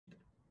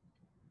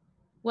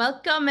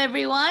Welcome,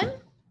 everyone.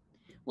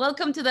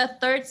 Welcome to the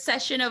third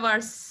session of our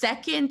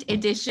second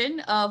edition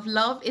of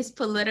Love is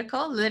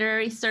Political,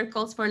 Literary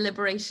Circles for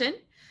Liberation.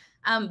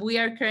 We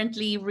are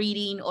currently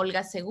reading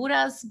Olga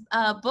Segura's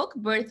book,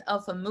 Birth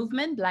of a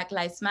Movement, Black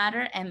Lives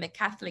Matter and the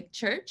Catholic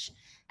Church.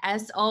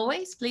 As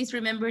always, please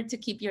remember to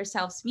keep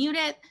yourselves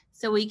muted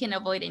so we can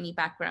avoid any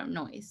background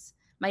noise.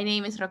 My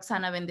name is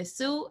Roxana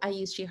Bendesu. I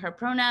use she, her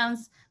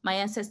pronouns. My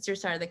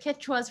ancestors are the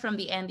Quechuas from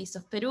the Andes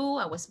of Peru.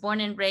 I was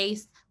born and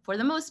raised, for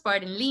the most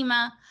part, in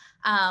Lima.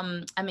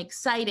 I'm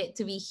excited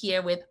to be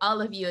here with all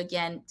of you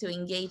again to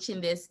engage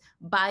in this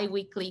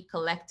bi-weekly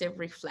collective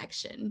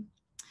reflection.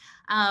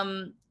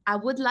 I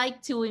would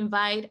like to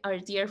invite our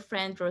dear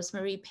friend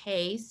Rosemary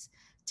Pace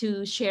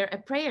to share a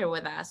prayer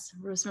with us.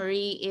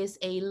 Rosemary is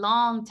a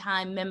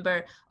longtime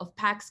member of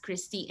Pax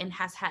Christi and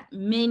has had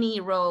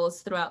many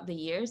roles throughout the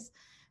years.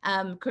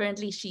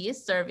 Currently, she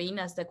is serving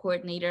as the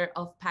coordinator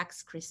of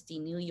Pax Christi,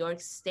 New York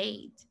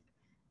State.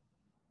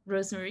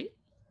 Rosemary?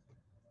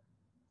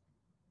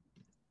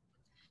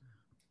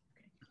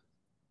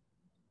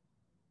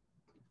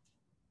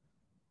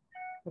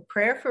 A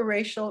prayer for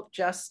racial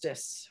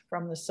justice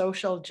from the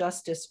Social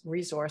Justice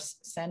Resource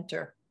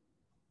Center.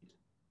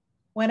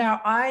 When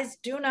our eyes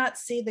do not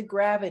see the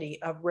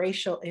gravity of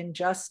racial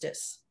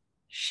injustice,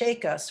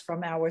 shake us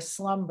from our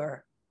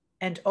slumber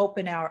and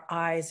open our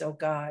eyes, O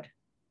God.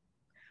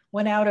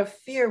 When out of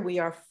fear we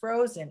are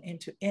frozen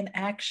into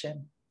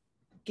inaction,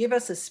 give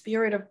us a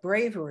spirit of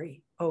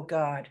bravery, O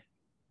God.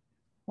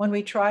 When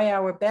we try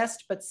our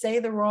best but say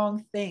the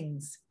wrong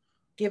things,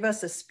 give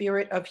us a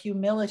spirit of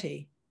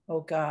humility,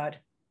 O God.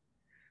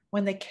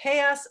 When the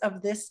chaos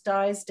of this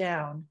dies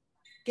down,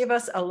 give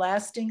us a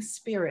lasting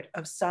spirit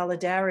of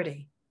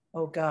solidarity,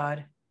 O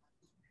God.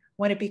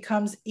 When it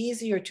becomes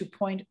easier to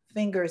point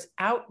fingers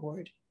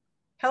outward,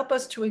 help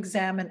us to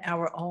examine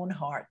our own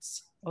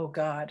hearts, O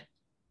God.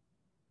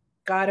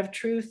 God of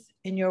truth,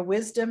 in your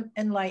wisdom,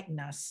 enlighten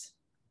us.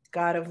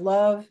 God of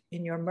love,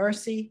 in your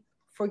mercy,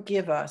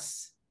 forgive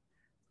us.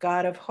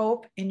 God of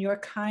hope, in your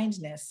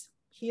kindness,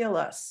 heal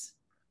us.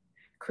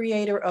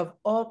 Creator of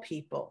all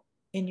people,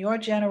 in your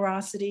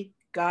generosity,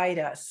 guide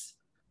us.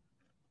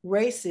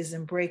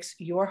 Racism breaks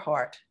your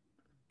heart.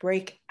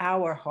 Break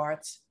our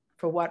hearts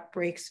for what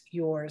breaks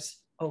yours,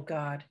 O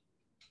God.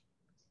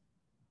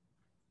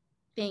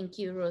 Thank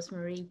you,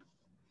 Rosemary.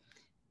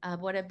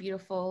 What a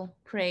beautiful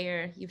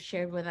prayer you've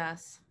shared with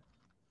us.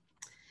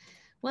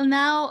 Well,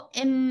 now,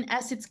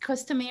 as it's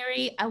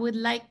customary, I would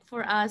like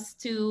for us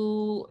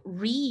to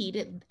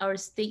read our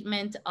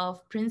statement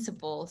of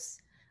principles.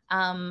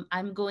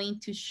 I'm going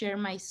to share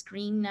my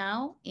screen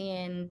now,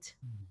 and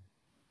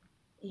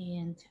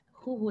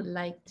who would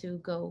like to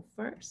go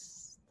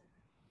first?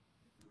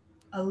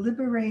 A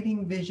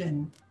liberating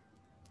vision.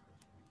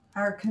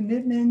 Our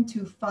commitment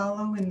to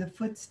follow in the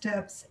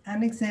footsteps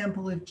and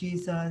example of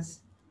Jesus,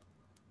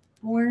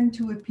 born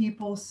to a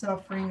people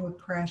suffering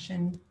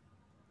oppression,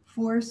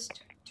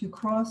 forced to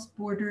cross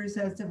borders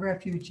as a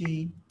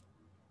refugee,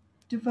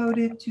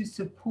 devoted to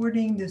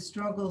supporting the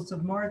struggles of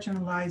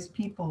marginalized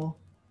people,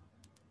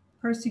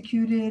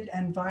 persecuted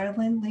and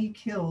violently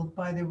killed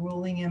by the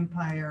ruling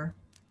empire,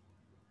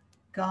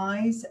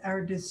 guides our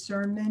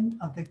discernment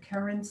of the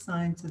current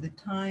signs of the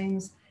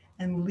times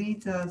and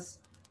leads us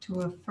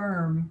to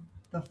affirm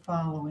the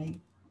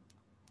following.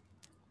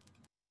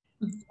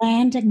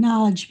 Land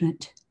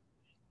acknowledgement.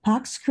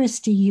 Pax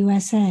Christi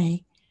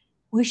USA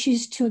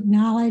wishes to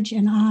acknowledge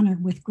and honor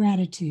with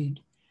gratitude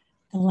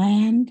the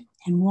land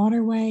and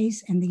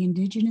waterways and the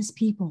indigenous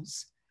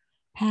peoples,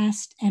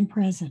 past and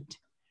present,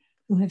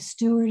 who have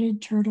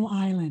stewarded Turtle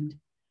Island,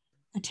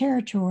 a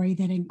territory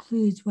that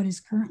includes what is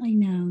currently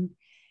known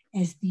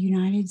as the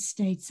United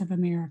States of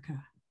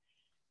America.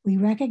 We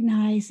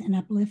recognize and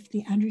uplift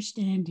the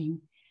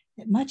understanding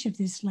that much of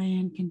this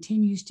land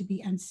continues to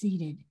be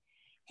unceded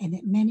and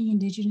that many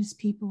indigenous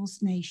peoples'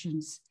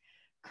 nations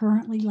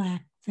currently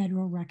lack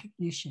federal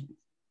recognition.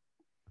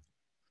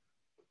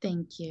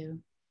 Thank you.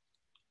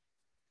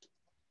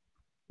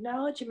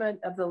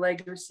 Acknowledgement of the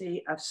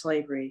legacy of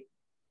slavery.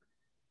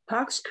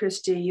 Pax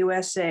Christi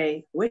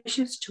USA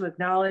wishes to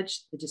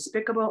acknowledge the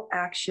despicable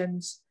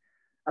actions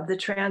of the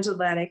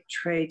transatlantic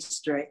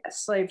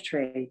slave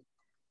trade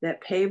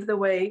that paved the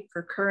way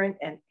for current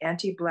and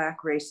anti-Black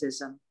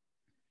racism.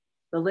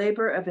 The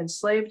labor of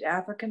enslaved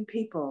African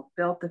people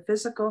built the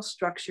physical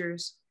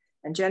structures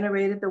and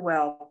generated the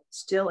wealth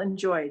still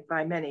enjoyed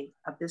by many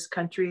of this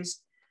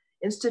country's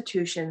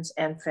institutions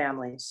and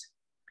families.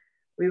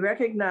 We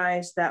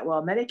recognize that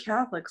while many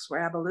Catholics were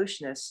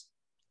abolitionists,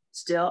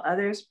 still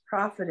others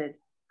profited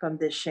from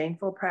this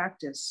shameful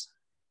practice,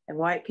 and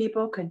white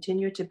people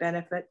continue to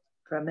benefit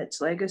from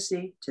its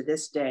legacy to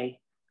this day.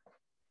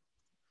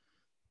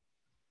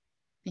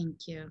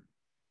 Thank you.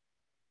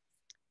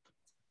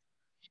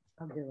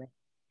 I'll do it.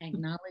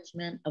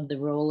 Acknowledgement of the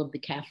role of the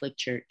Catholic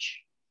Church.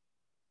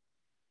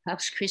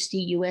 Pax Christi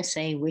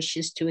USA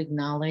wishes to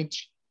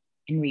acknowledge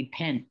and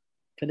repent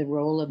for the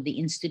role of the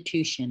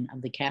institution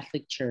of the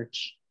Catholic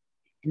Church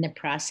in the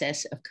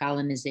process of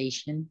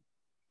colonization,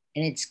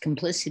 and its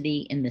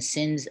complicity in the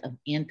sins of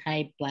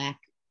anti-Black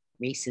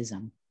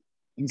racism,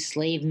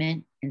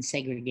 enslavement, and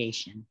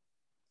segregation.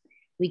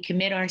 We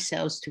commit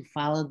ourselves to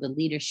follow the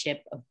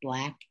leadership of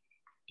Black,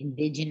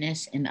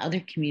 Indigenous, and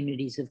other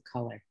communities of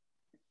color,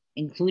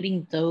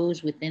 including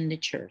those within the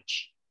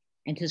church,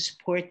 and to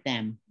support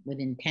them with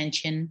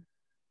intention,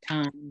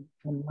 time,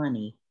 and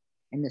money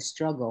in the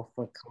struggle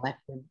for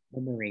collective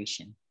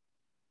liberation.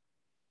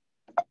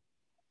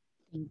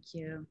 Thank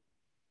you.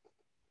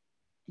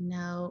 And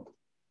now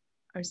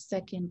our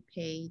second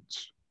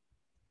page.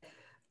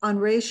 On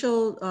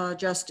racial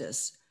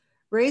justice.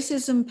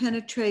 Racism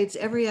penetrates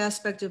every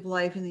aspect of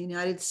life in the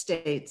United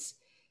States,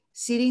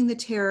 seeding the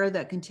terror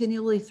that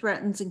continually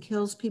threatens and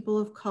kills people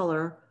of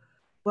color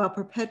while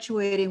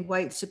perpetuating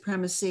white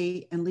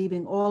supremacy and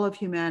leaving all of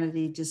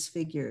humanity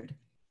disfigured.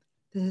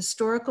 The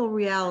historical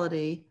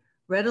reality,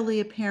 readily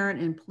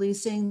apparent in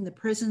policing, the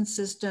prison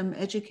system,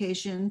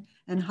 education,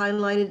 and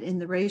highlighted in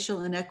the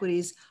racial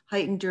inequities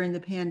heightened during the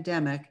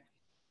pandemic,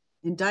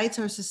 indicts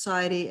our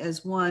society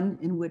as one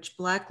in which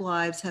Black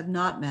lives have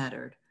not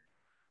mattered.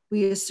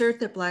 We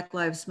assert that Black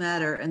lives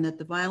matter and that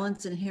the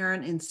violence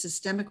inherent in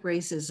systemic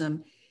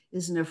racism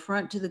is an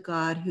affront to the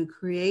God who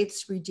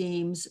creates,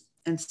 redeems,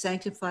 and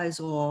sanctifies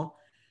all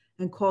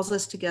and calls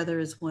us together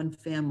as one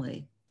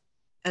family.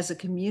 As a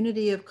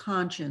community of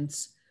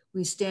conscience,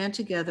 we stand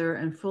together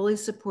and fully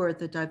support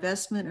the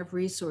divestment of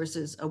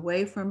resources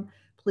away from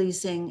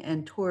policing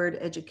and toward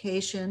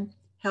education,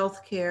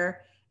 healthcare,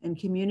 and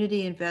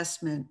community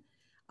investment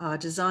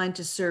designed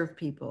to serve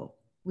people.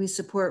 We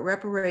support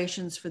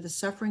reparations for the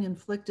suffering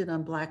inflicted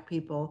on Black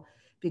people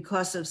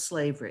because of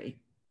slavery,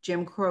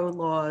 Jim Crow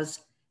laws,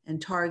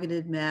 and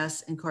targeted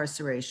mass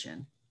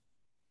incarceration.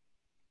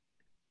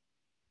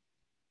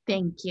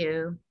 Thank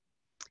you.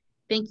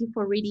 Thank you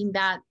for reading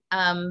that.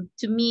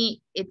 To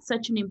me, it's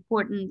such an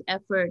important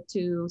effort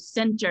to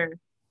center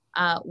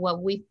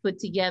what we've put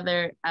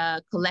together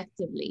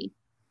collectively.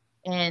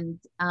 And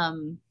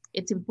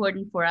it's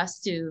important for us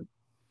to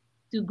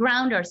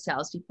ground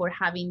ourselves before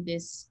having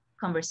these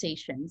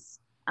conversations.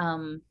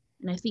 And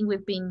I think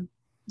we've been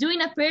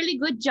doing a fairly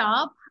good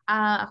job.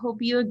 I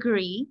hope you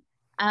agree.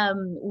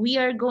 We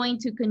are going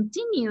to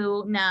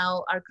continue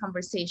now our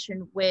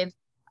conversation with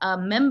a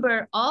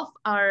member of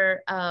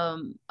our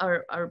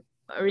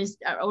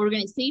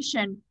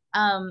organization.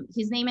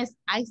 His name is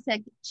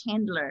Isaac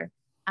Chandler,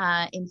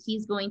 and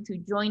he's going to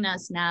join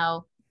us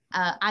now.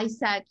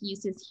 Isaac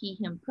uses he,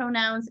 him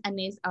pronouns and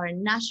is our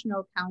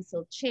National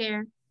Council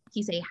Chair.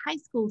 He's a high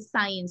school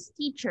science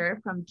teacher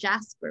from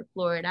Jasper,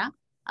 Florida,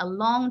 a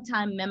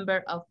longtime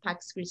member of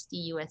Pax Christi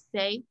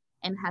USA,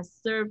 and has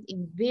served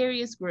in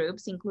various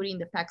groups, including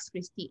the Pax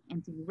Christi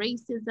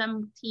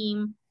Anti-Racism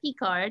Team,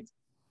 PCART,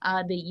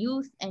 the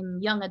Youth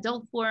and Young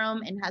Adult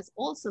Forum, and has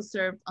also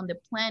served on the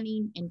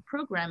Planning and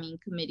Programming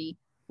Committee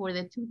for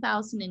the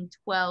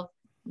 2012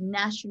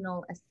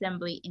 National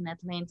Assembly in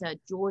Atlanta,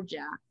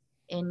 Georgia.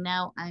 And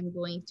now I'm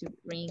going to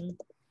bring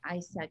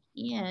Isaac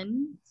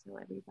in so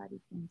everybody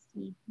can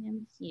see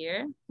him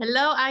here.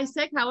 Hello,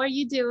 Isaac, how are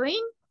you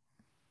doing?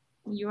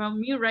 You're on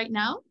mute right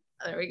now.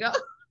 Oh, there we go.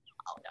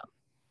 Oh no,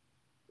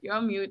 you're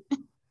on mute.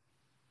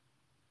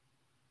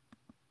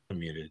 I'm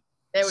muted.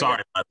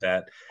 Sorry about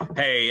that.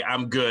 Hey,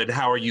 I'm good.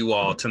 How are you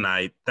all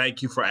tonight?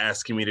 Thank you for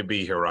asking me to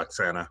be here,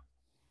 Roxana.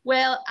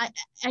 Well,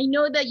 I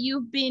know that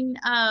you've been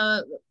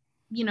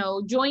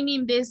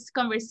joining these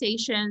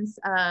conversations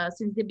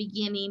since the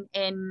beginning,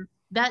 and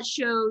that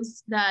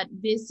shows that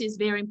this is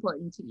very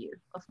important to you,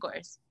 of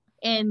course.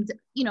 And,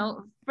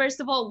 first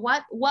of all,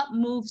 what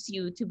moves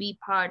you to be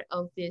part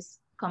of this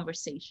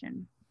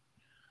conversation?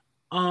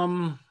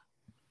 I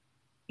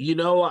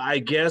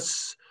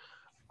guess,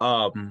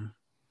 the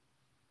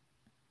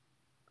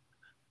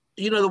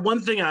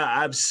one thing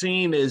I've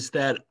seen is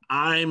that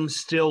I'm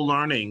still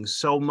learning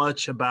so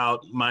much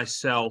about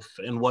myself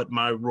and what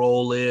my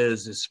role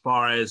is as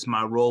far as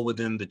my role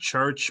within the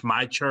church,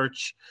 my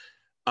church,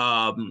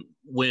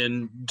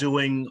 when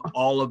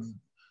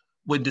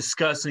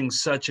discussing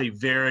such a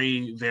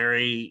very,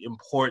 very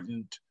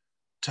important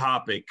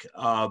topic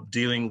of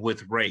dealing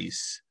with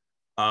race.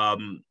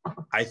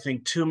 I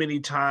think too many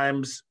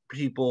times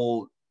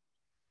people,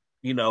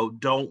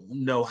 don't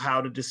know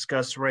how to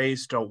discuss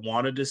race, don't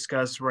want to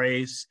discuss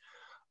race,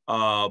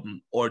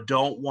 or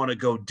don't want to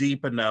go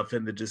deep enough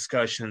in the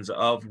discussions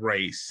of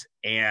race.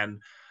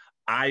 And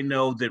I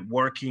know that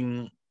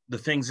the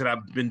things that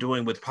I've been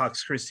doing with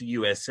Pax Christi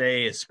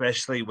USA,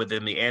 especially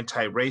within the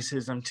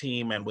anti-racism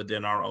team and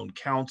within our own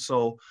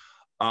council,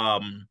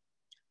 and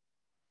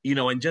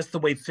just the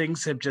way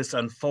things have just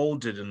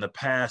unfolded in the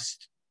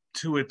past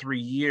 2 or 3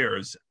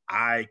 years,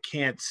 I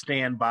can't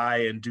stand by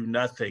and do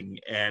nothing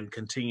and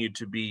continue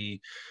to be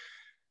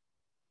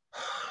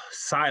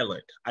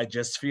silent. I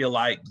just feel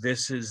like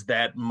this is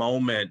that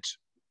moment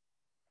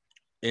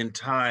in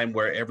time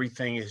where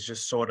everything is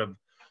just sort of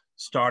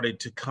started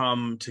to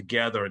come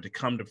together, to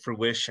come to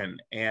fruition.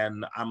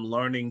 And I'm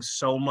learning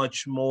so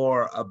much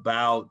more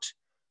about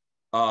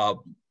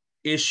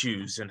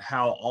issues and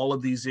how all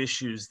of these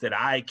issues that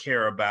I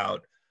care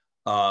about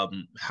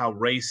how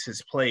race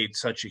has played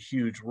such a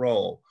huge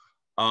role.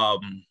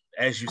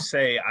 As you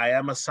say, I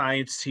am a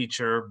science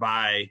teacher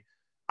by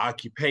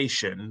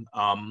occupation.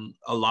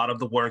 A lot of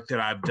the work that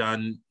I've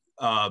done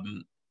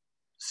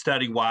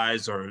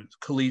study-wise or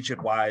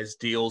collegiate-wise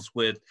deals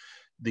with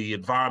the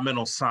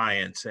environmental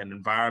science and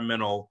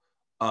environmental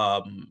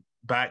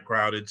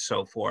background and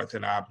so forth.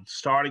 And I'm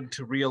starting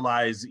to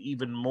realize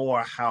even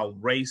more how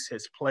race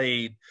has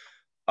played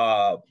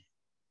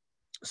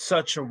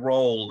such a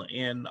role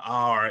in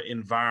our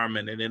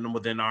environment and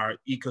within our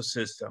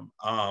ecosystem.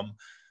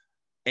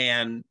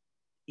 And,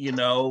 you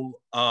know,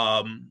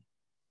 I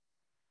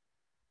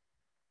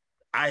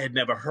had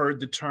never heard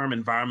the term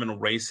environmental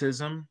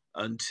racism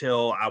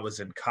until I was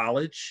in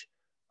college,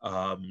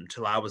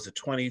 until I was a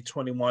 20,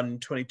 21,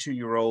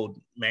 22-year-old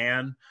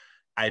man.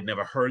 I had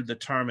never heard the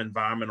term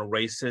environmental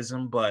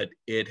racism, but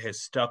it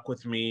has stuck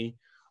with me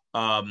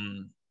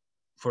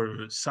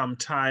for some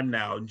time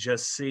now,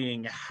 just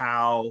seeing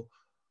how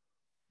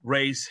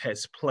race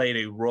has played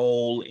a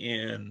role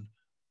in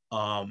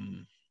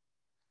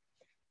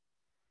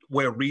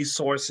where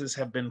resources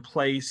have been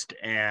placed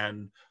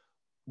and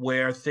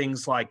where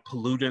things like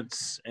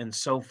pollutants and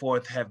so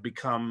forth have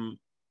become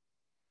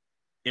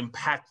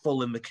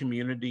impactful in the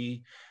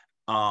community,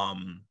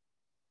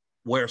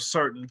 where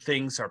certain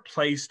things are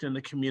placed in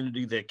the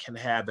community that can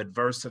have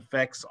adverse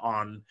effects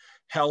on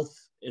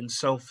health and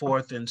so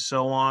forth and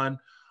so on.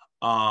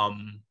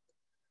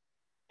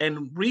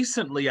 And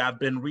recently I've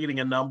been reading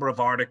a number of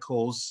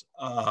articles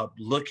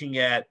looking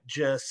at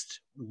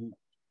just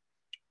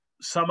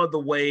some of the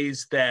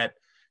ways that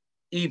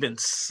even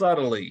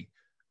subtly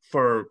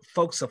for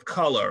folks of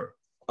color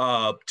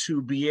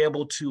to be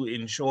able to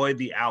enjoy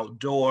the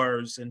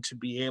outdoors and to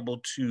be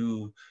able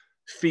to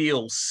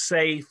feel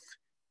safe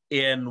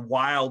in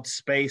wild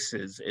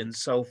spaces and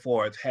so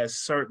forth has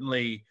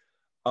certainly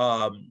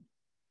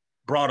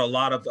brought a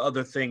lot of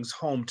other things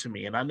home to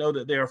me. And I know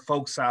that there are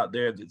folks out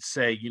there that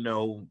say, you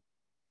know,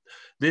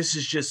 this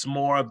is just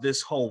more of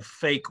this whole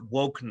fake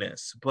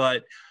wokeness.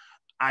 But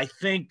I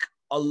think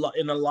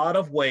in a lot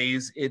of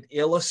ways, it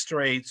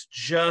illustrates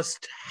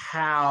just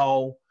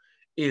how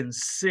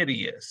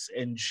insidious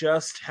and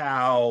just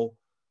how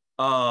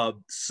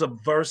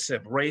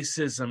subversive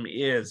racism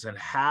is, and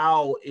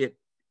how it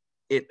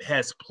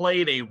has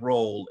played a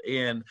role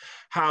in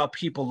how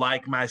people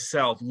like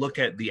myself look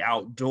at the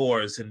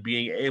outdoors and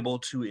being able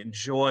to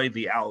enjoy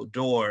the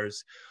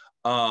outdoors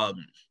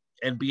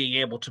and being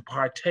able to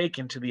partake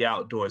into the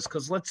outdoors.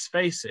 Because let's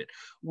face it,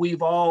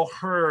 we've all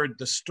heard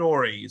the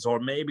stories, or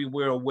maybe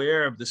we're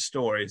aware of the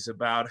stories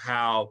about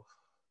how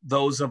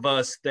those of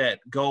us that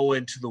go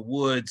into the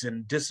woods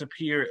and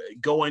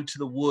go into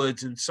the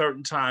woods in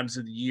certain times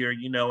of the year,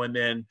 you know, and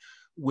then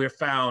we're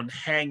found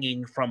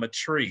hanging from a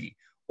tree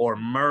or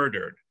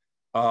murdered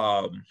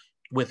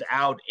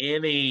without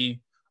any,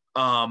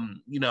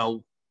 you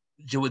know,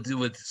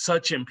 with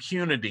such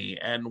impunity,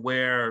 and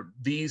where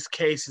these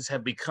cases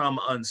have become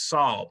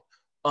unsolved,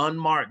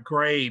 unmarked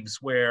graves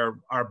where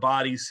our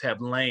bodies have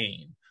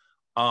lain,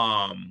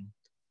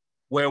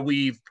 where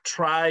we've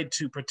tried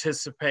to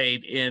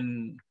participate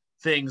in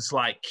things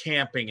like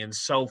camping and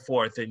so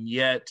forth, and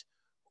yet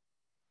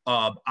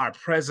our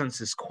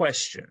presence is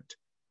questioned.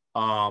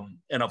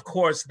 And of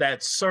course,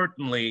 that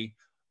certainly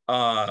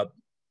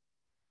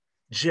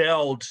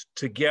gelled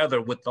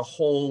together with the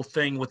whole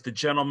thing with the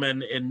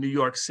gentleman in New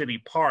York City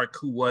Park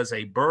who was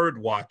a bird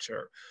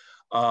watcher,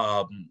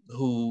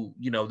 who,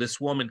 you know, this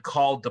woman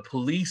called the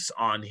police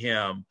on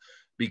him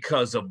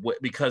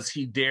because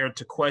he dared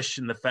to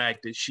question the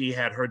fact that she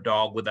had her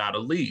dog without a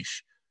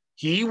leash.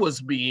 He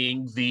was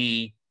being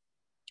the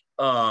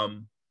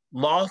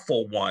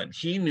lawful one.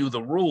 He knew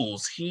the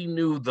rules, he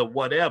knew the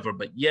whatever,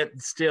 but yet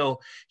still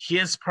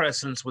his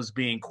presence was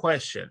being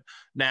questioned.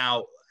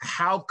 Now,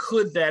 how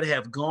could that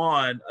have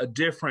gone a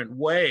different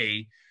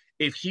way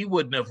if he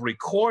wouldn't have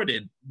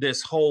recorded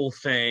this whole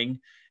thing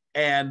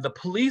and the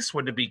police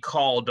were to be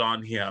called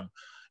on him?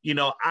 You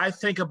know, I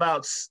think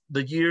about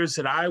the years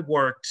that I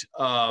worked,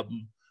 or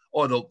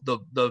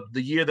the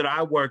year that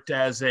I worked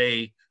as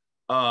a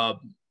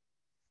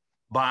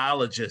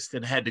biologist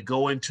and had to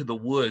go into the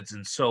woods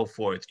and so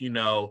forth. You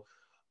know,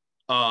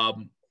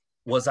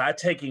 was I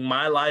taking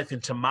my life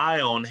into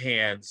my own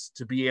hands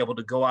to be able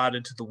to go out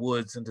into the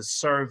woods and to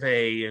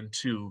survey and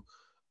to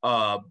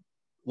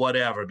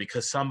whatever,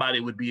 because somebody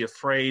would be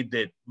afraid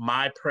that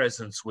my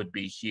presence would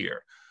be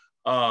here?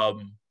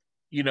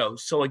 You know,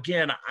 so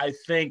again, I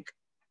think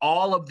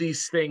all of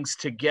these things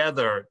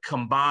together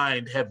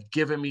combined have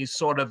given me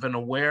sort of an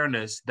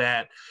awareness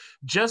that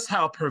just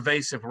how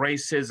pervasive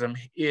racism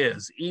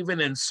is,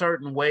 even in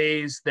certain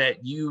ways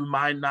that you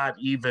might not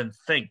even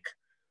think,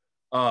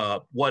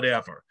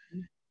 whatever.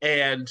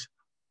 And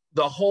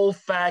the whole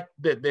fact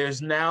that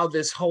there's now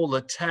this whole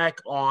attack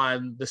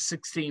on the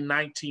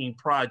 1619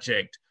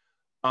 Project,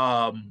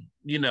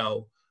 you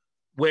know,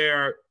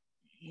 where,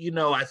 you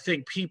know, I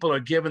think people are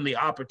given the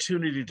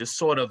opportunity to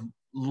sort of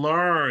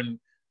learn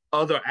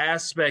other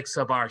aspects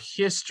of our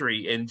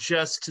history and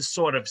just to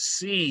sort of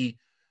see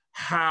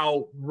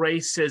how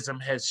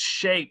racism has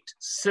shaped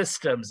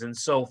systems and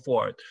so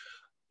forth.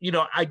 You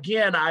know,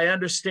 again, I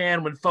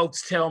understand when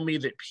folks tell me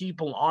that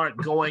people aren't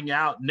going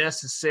out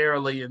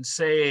necessarily and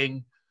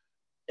saying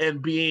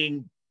and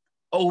being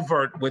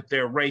overt with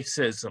their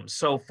racism,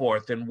 so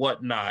forth and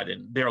whatnot,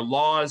 and there are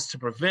laws to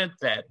prevent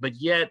that, but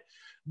yet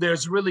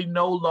there's really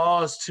no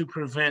laws to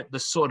prevent the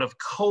sort of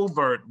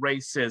covert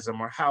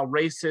racism, or how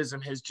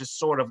racism has just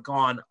sort of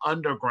gone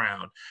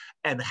underground,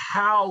 and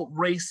how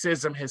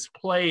racism has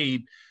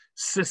played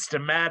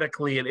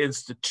systematically and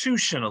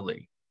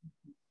institutionally.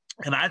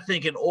 And I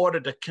think in order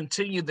to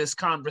continue this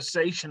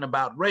conversation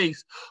about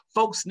race,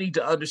 folks need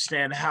to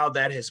understand how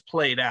that has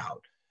played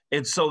out.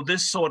 And so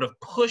this sort of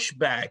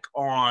pushback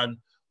on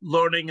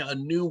learning a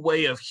new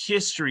way of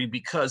history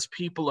because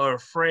people are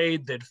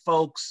afraid that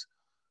folks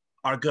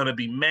are going to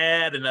be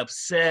mad and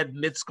upset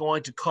and it's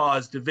going to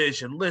cause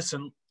division.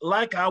 Listen,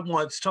 like I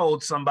once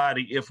told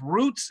somebody, if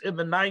Roots in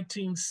the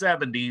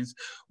 1970s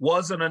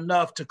wasn't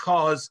enough to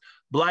cause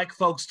Black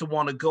folks to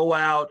want to go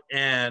out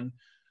and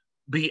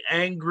be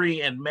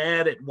angry and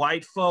mad at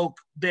white folk,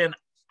 then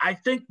I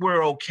think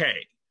we're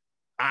okay.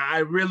 I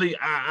really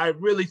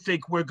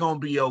think we're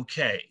going to be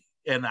okay.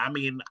 And I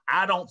mean,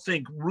 I don't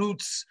think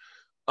Roots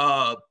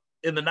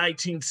in the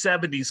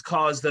 1970s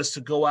caused us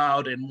to go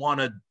out and want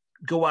to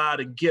go out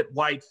and get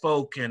white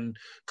folk and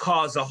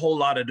cause a whole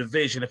lot of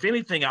division. If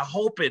anything, I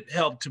hope it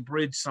helped to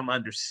bridge some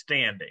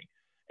understanding.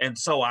 And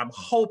so I'm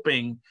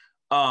hoping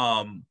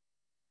that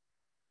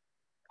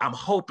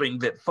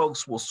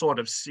folks will sort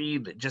of see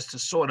that, just to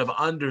sort of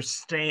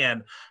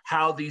understand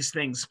how these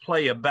things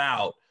play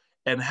about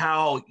and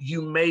how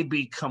you may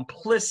be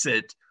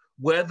complicit,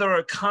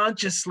 whether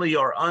consciously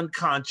or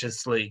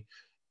unconsciously,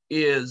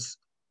 is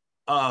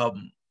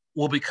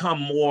will become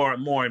more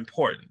and more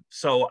important.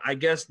 So I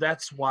guess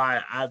that's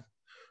why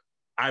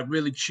I've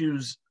really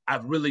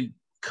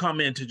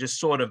come in to just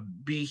sort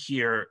of be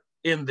here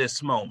in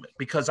this moment,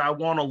 because I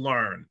want to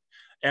learn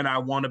and I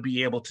want to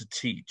be able to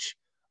teach.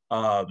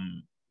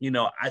 You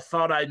know, I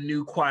thought I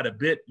knew quite a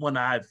bit when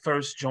I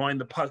first joined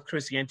the Pax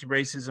Christi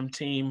anti-racism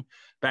team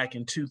back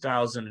in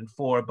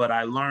 2004, but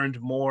I learned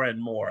more and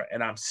more,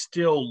 and I'm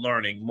still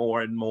learning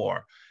more and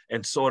more,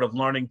 and sort of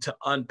learning to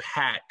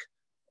unpack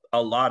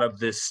a lot of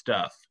this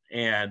stuff.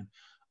 And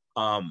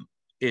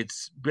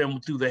it's been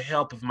through the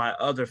help of my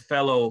other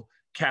fellow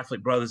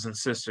Catholic brothers and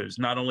sisters,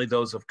 not only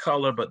those of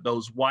color, but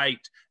those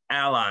white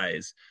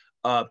allies,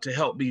 to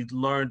help me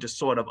learn to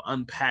sort of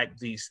unpack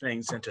these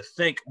things and to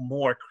think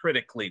more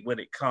critically when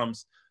it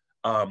comes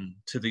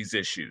to these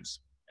issues.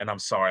 And I'm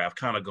sorry, I've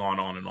kind of gone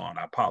on and on.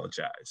 I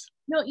apologize.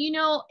 No, you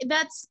know,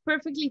 that's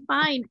perfectly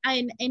fine.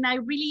 And I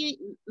really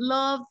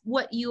love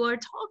what you are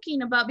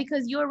talking about,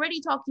 because you're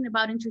already talking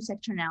about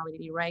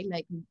intersectionality, right?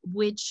 Like,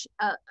 which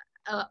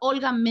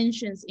Olga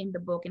mentions in the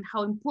book and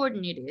how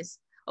important it is.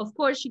 Of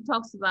course, she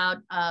talks about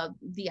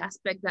the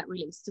aspect that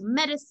relates to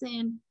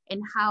medicine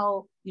and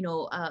how, you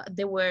know,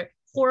 there were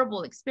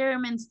horrible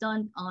experiments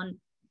done on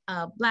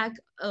Black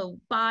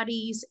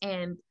bodies,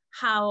 and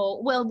how,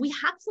 well, we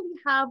actually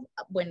have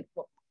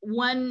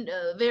one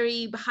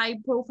very high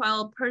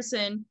profile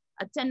person,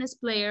 a tennis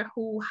player,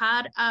 who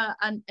had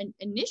an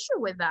issue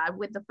with that,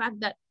 with the fact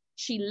that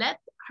she let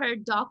her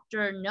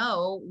doctor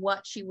know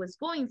what she was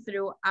going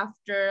through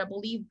after, I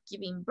believe,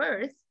 giving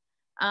birth.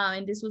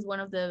 And this was one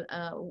of the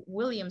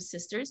Williams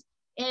sisters,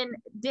 and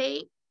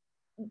they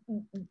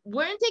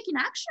weren't taking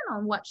action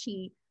on what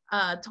she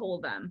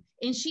told them.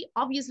 And she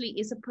obviously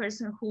is a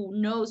person who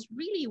knows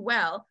really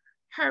well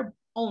her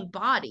own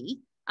body,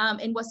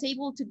 and was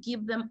able to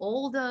give them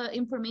all the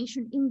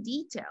information in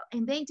detail,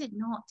 and they did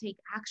not take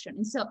action.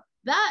 And so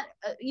that,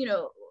 you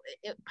know,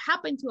 it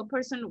happened to a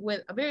person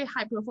with a very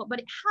high profile, but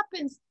it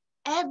happens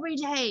every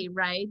day,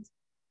 right?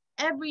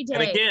 Every day.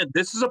 And again,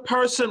 this is a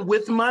person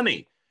with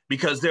money,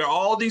 because there are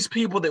all these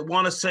people that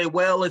want to say,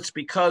 well, it's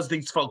because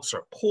these folks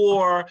are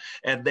poor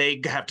and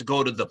they have to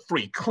go to the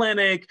free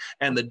clinic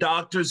and the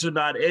doctors are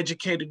not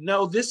educated.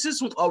 No, this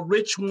is a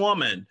rich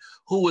woman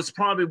who is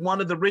probably one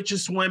of the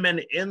richest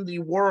women in the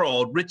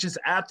world, richest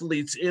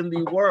athletes in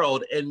the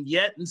world. And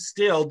yet and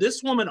still,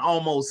 this woman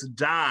almost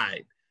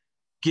died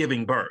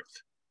giving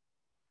birth.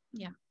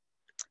 Yeah.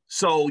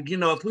 So, you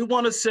know, if we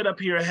want to sit up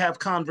here and have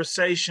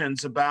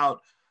conversations about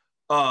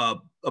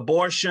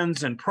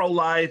abortions and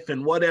pro-life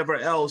and whatever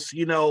else,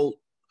 you know,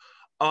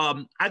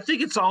 I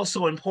think it's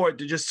also important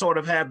to just sort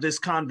of have this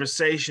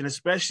conversation,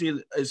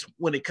 especially as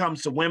when it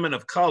comes to women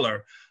of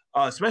color,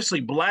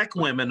 especially Black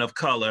women of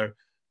color,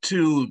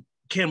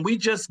 can we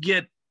just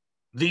get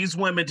these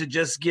women to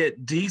just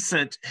get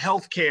decent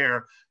health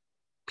care,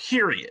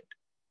 period?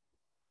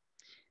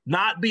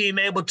 Not being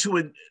able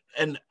to,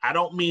 and I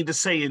don't mean to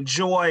say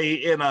enjoy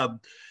in a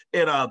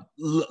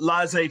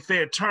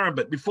laissez-faire term,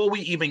 but before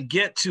we even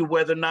get to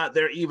whether or not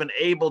they're even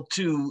able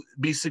to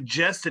be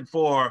suggested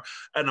for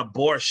an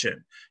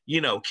abortion,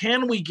 you know,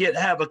 can we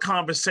have a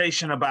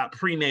conversation about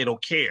prenatal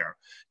care?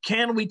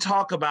 Can we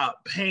talk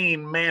about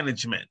pain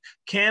management?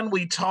 Can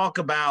we talk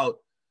about,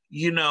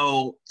 you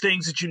know,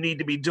 things that you need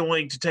to be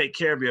doing to take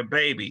care of your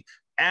baby?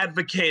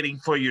 advocating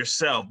for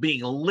yourself,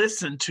 being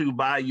listened to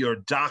by your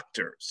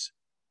doctors,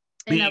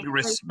 being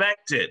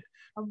respected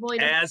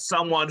as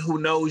someone who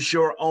knows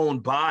your own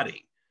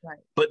body. Right.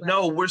 But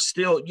no, we're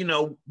still, you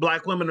know,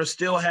 Black women are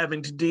still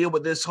having to deal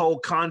with this whole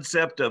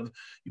concept of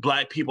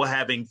Black people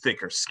having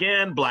thicker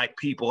skin, Black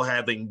people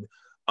having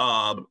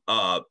high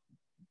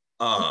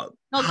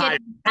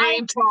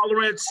pain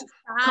tolerance.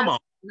 Come on.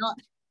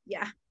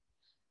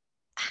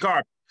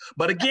 Garbage.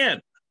 But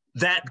again,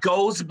 that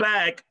goes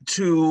back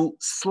to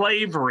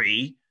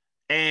slavery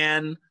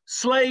and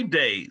slave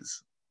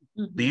days.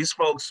 Mm-hmm. These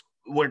folks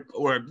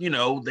were, you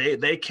know,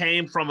 they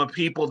came from a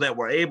people that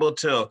were able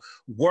to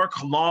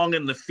work long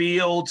in the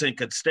fields and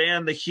could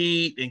stand the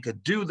heat and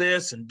could do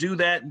this and do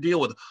that and deal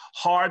with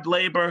hard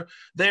labor.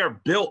 They are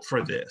built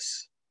for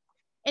this.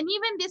 And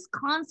even this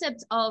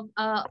concept of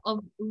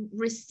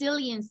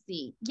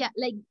resiliency,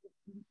 like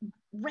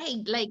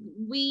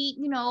we,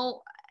 you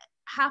know,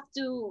 have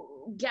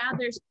to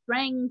gather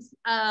strength.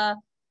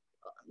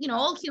 You know,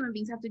 all human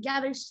beings have to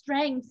gather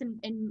strength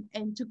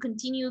and to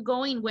continue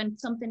going when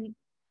something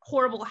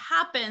horrible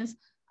happens.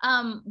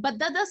 But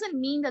that doesn't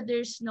mean that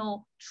there's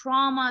no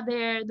trauma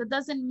there. That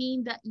doesn't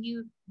mean that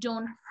you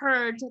don't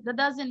hurt. That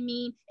doesn't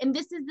mean, and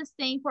this is the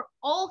same for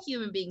all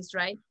human beings,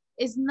 right?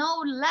 It's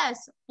no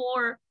less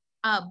for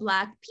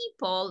Black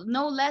people,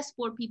 no less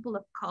for people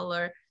of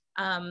color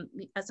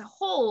as a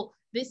whole.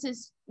 This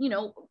is, you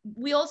know,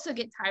 we also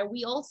get tired.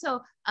 We also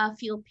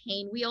feel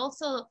pain. We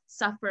also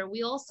suffer.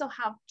 We also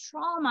have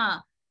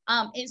trauma.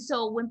 And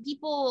so when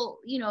people,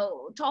 you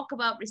know, talk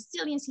about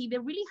resiliency, they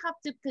really have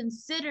to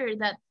consider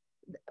that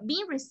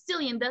being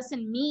resilient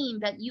doesn't mean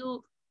that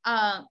you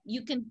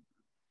can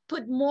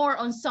put more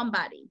on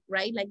somebody,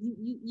 right? Like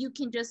you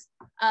can just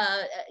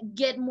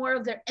get more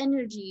of their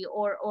energy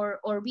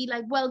or be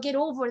like, well, get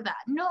over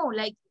that. No,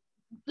 like,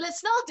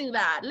 let's not do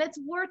that. Let's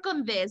work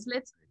on this.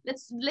 Let's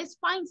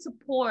find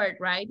support,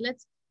 right?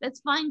 Let's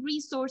find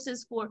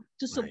resources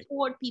to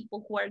support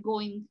people who are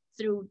going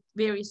through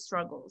various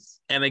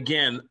struggles. And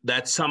again,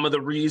 that's some of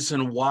the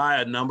reason why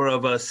a number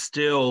of us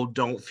still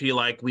don't feel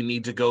like we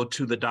need to go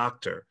to the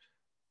doctor.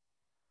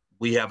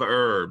 We have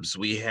herbs,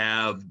 we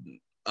have,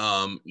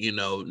 you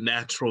know,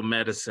 natural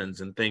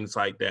medicines and things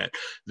like that.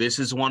 This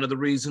is one of the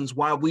reasons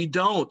why we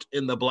don't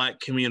in the Black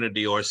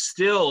community, or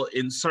still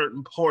in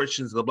certain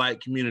portions of the Black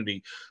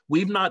community.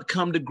 We've not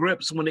come to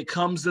grips when it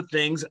comes to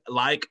things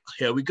like,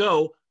 here we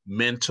go,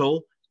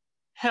 mental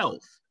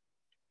health.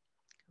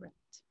 Correct.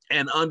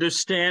 And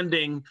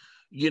understanding,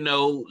 you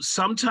know,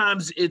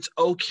 sometimes it's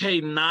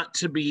okay not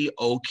to be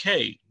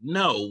okay.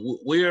 No,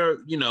 we're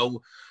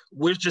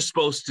just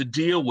supposed to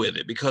deal with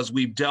it because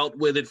we've dealt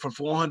with it for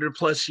 400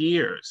 plus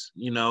years,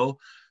 you know,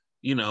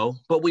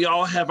 but we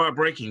all have our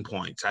breaking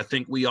points. I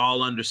think we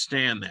all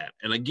understand that.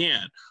 And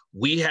again,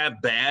 we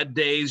have bad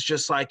days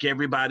just like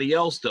everybody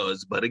else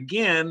does. But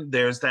again,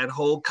 there's that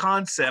whole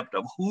concept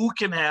of who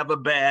can have a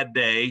bad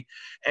day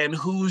and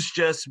who's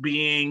just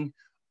being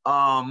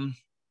a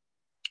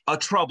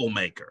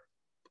troublemaker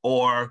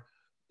or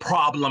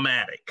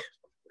problematic.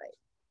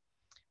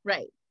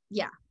 Right.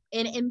 Yeah.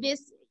 And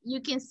this, you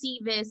can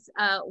see this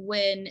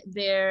when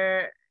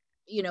they're,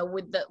 you know,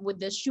 with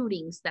the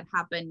shootings that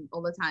happen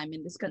all the time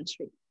in this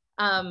country,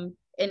 and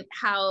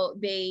how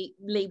they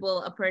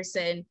label a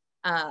person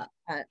a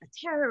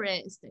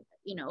terrorist,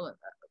 you know,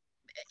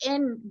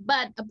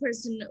 but a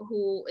person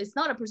who is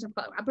not a person of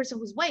color, a person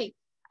who's white,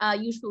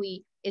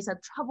 usually is a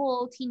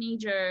troubled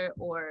teenager,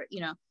 or,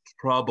 you know,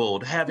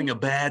 troubled, having a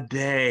bad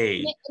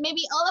day.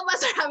 Maybe all of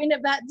us are having a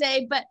bad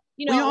day, but,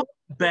 you know, we all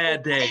have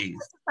bad days.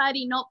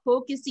 Society not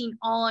focusing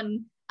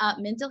on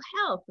mental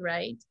health,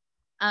 right?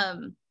 But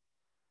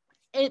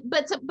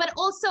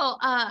also,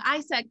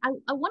 Isaac,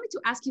 I wanted to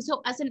ask you,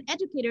 so as an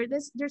educator,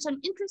 there's an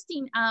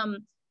interesting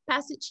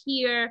passage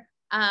here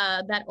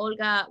that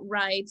Olga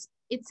writes.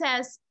 It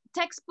says,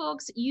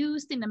 textbooks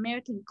used in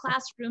American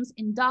classrooms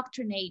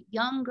indoctrinate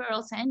young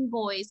girls and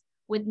boys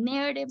with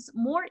narratives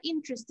more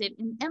interested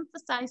in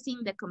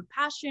emphasizing the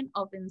compassion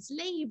of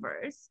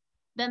enslavers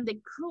than the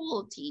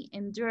cruelty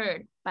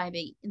endured by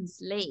the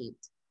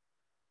enslaved.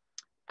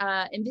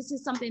 And this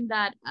is something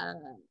that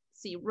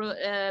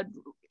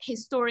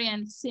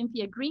historian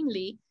Cynthia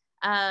Greenlee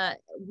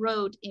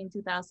wrote in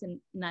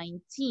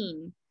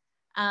 2019.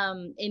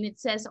 And it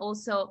says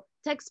also,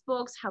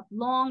 textbooks have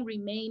long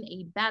remained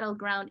a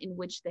battleground in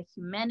which the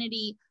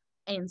humanity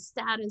and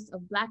status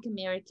of Black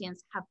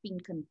Americans have been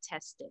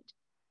contested.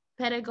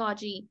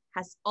 Pedagogy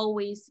has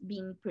always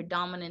been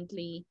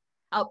preeminently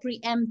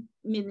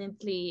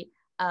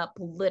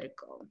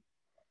political.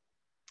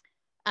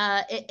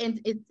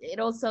 And it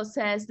also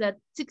says that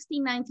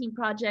 1619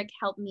 Project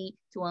helped me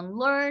to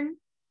unlearn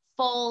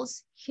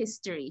false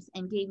histories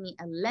and gave me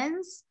a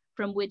lens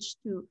from which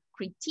to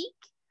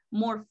critique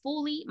more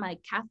fully my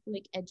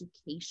Catholic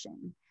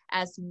education,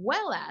 as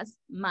well as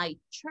my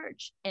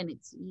church and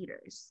its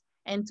leaders,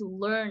 and to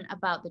learn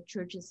about the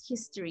church's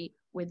history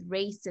with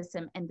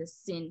racism and the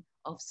sin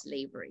of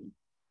slavery.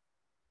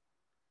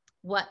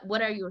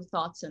 What are your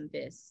thoughts on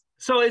this?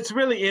 So it's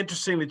really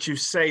interesting that you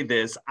say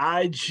this.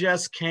 I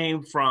just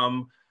came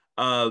from,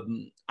 I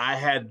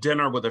had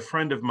dinner with a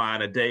friend of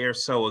mine a day or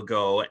so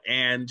ago,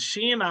 and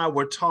she and I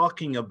were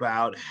talking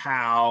about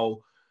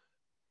how,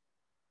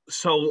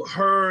 so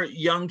her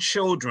young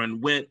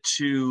children went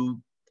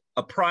to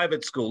a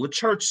private school, a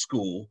church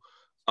school,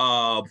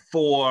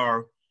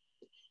 for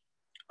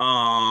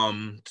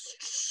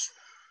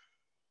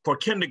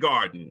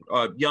kindergarten,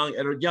 at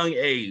a young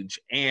age.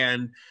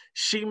 And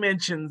she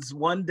mentions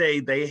one day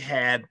they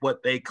had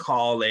what they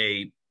call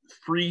a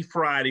free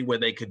Friday, where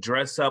they could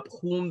dress up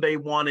whom they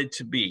wanted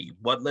to be,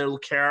 what little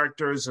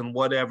characters and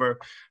whatever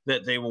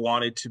that they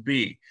wanted to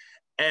be.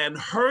 And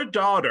her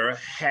daughter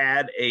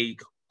had a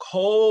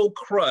whole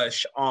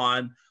crush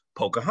on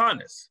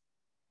Pocahontas.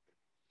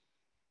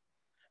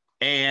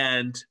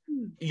 And,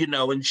 you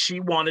know, and she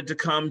wanted to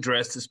come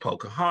dressed as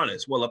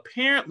Pocahontas. Well,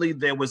 apparently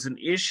there was an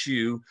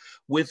issue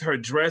with her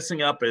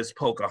dressing up as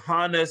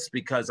Pocahontas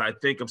because I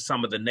think of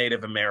some of the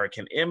Native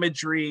American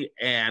imagery,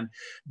 and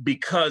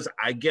because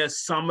I guess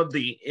some of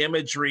the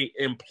imagery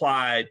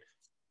implied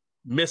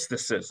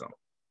mysticism.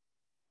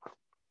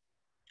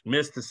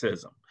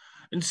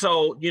 And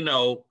so, you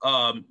know,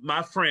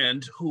 my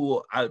friend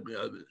who I'm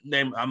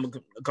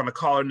going to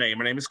call her name.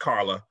 Her name is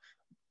Carla.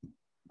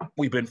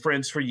 We've been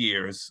friends for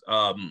years.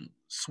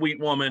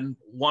 Sweet woman,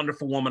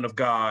 wonderful woman of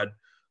God,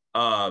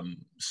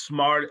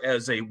 smart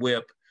as a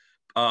whip.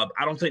 I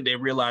don't think they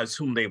realized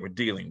whom they were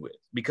dealing with,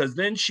 because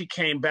then she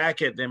came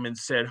back at them and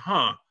said,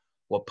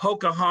 well,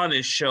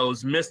 Pocahontas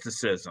shows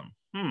mysticism.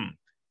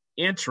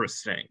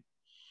 Interesting.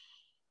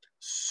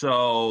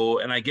 So,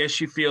 and I guess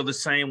you feel the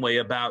same way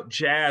about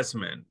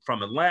Jasmine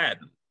from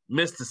Aladdin,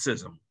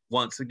 mysticism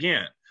once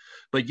again.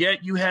 But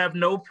yet you have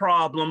no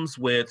problems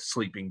with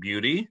Sleeping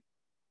Beauty,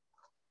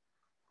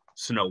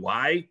 Snow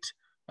White.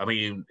 I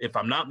mean, if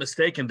I'm not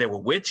mistaken, there were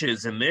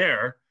witches in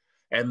there.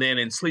 And then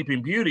in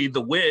Sleeping Beauty,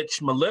 the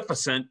witch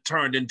Maleficent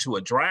turned into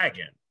a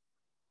dragon.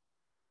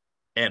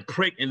 And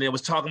it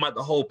was talking about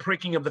the whole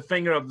pricking of the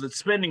finger of the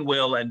spinning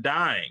wheel and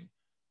dying.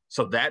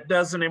 So that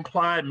doesn't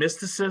imply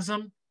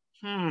mysticism?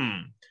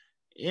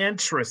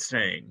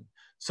 Interesting.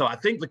 So I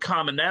think the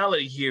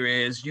commonality here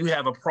is you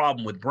have a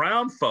problem with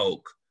brown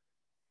folk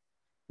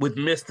with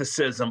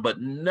mysticism, but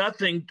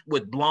nothing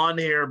with blonde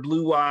hair,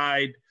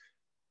 blue-eyed,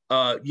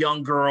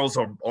 young girls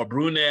or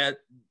brunette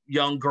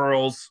young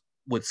girls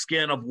with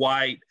skin of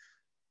white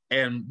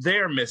and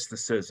their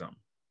mysticism.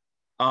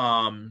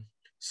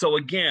 So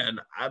again,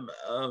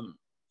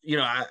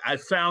 I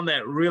found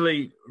that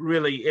really,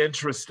 really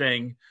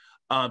interesting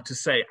to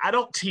say. I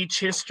don't teach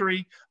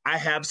history. I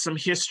have some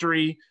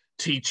history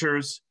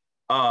teachers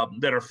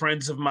that are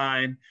friends of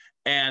mine,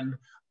 and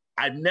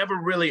I've never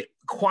really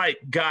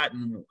quite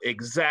gotten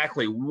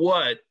exactly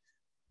what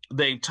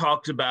they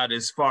talked about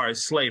as far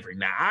as slavery.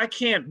 Now, I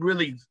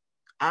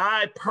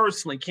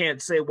personally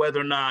can't say whether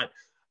or not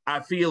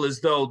I feel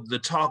as though the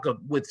talk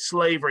with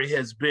slavery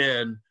has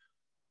been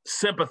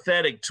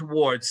sympathetic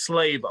towards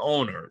slave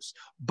owners,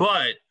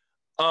 but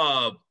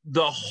the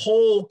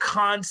whole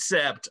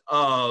concept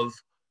of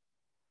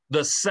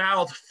the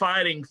South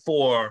fighting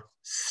for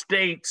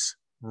states'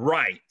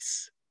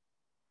 rights,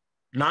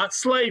 not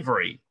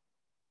slavery,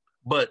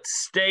 but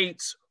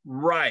states'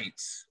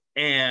 rights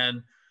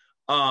and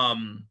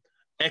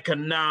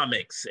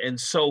economics and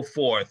so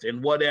forth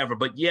and whatever,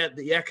 but yet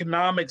the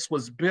economics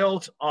was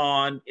built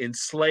on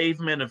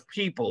enslavement of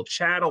people,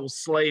 chattel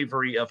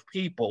slavery of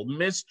people,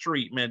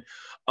 mistreatment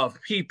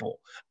of people.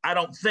 I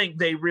don't think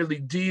they really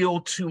deal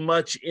too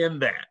much in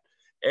that.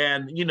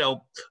 And, you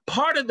know,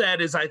 part of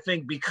that is, I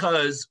think,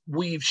 because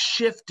we've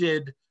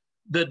shifted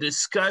the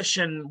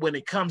discussion when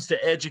it comes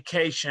to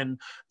education.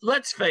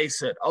 Let's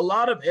face it, a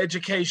lot of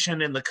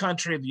education in the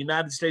country of the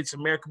United States of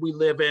America we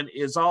live in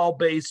is all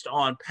based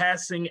on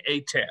passing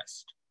a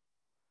test.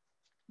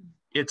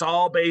 It's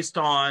all based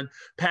on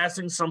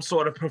passing some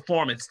sort of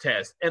performance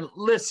test. And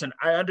listen,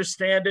 I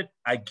understand it.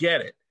 I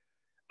get it.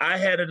 I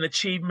had an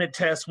achievement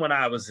test when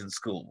I was in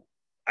school.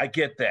 I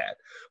get that.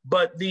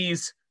 But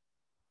these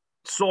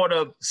sort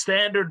of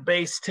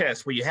standard-based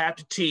tests where you have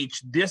to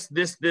teach this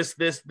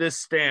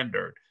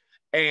standard,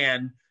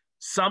 and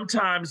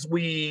sometimes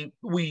we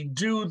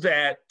do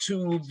that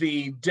to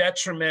the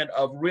detriment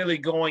of really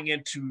going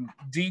into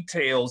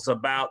details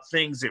about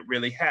things that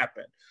really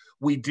happen.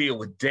 We deal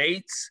with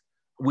dates,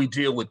 we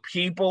deal with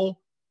people,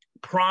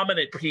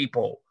 prominent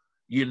people,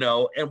 you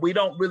know, and we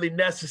don't really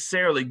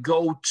necessarily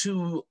go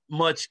too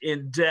much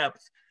in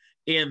depth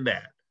in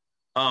that.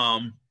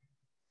 I'm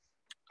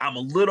a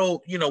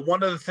little, you know,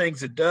 one of the things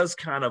that does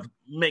kind of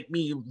make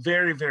me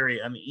very, very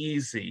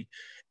uneasy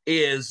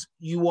is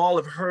you all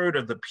have heard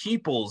of the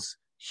People's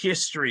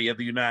History of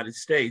the United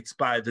States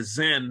by the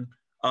Zen,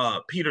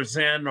 Peter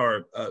Zen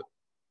or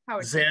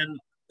Howard Zen,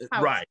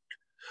 Howard. Right.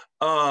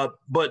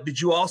 But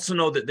did you also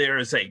know that there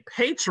is a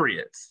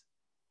Patriots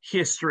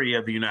History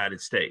of the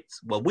United States?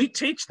 Well, we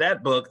teach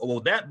that book. Well,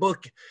 that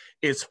book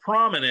is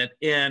prominent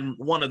in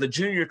one of the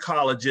junior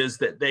colleges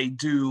that they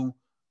do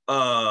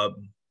dual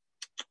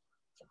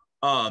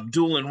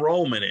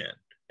enrollment in.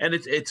 And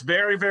it's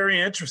very,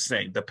 very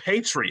interesting. The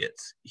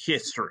Patriots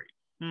history.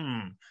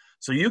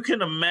 So you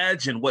can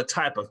imagine what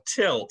type of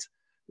tilt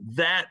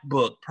that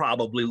book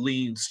probably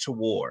leans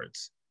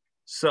towards.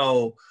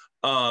 So,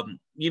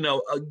 you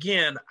know,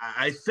 again,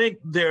 I think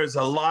there's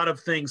a lot of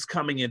things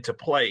coming into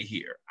play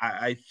here.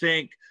 I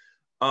think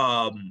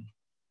I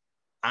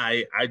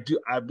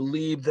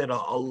believe that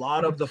a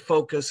lot of the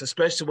focus,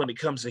 especially when it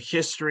comes to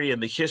history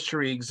and the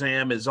history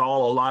exam, is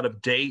all a lot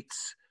of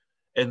dates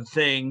and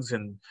things.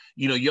 And,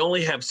 you know, you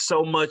only have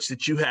so much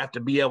that you have to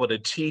be able to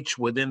teach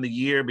within the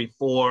year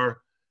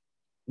before,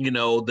 you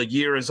know, the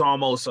year is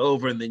almost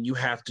over and then you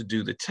have to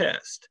do the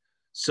test.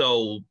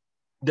 So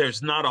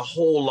there's not a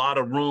whole lot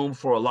of room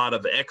for a lot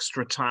of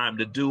extra time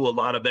to do a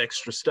lot of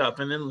extra stuff.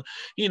 And then,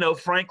 you know,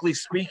 frankly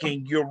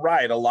speaking, you're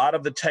right. A lot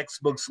of the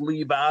textbooks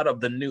leave out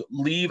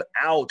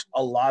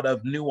a lot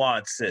of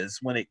nuances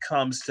when it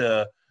comes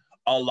to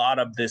a lot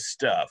of this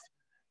stuff.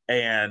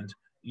 And,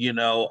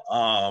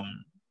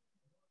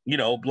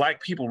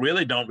 Black people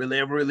really don't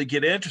ever really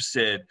get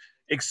interested,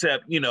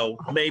 except, you know,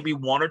 maybe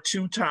one or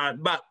two times,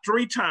 about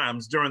 3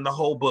 times during the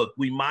whole book.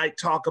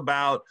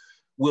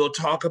 We'll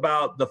talk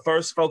about the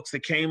first folks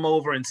that came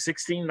over in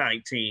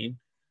 1619,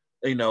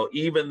 you know,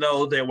 even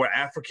though there were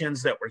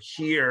Africans that were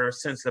here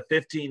since the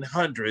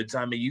 1500s.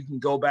 I mean, you can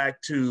go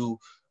back to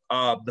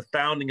the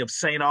founding of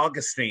St.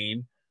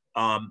 Augustine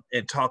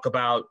and talk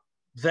about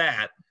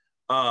that,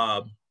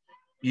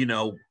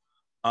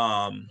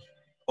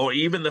 or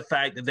even the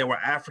fact that there were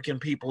African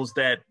peoples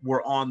that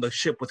were on the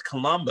ship with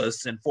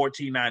Columbus in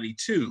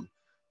 1492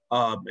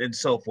 and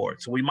so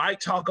forth. So we might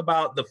talk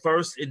about the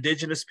first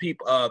indigenous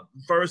people,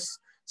 first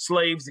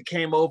slaves that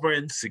came over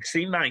in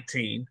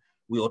 1619.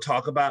 We'll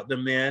talk about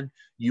them then.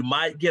 You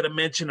might get a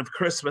mention of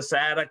Crispus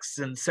Attucks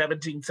in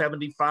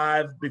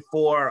 1775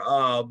 before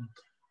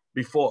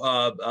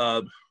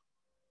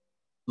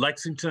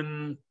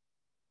Lexington.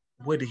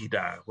 Where did he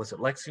die? Was it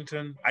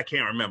Lexington? I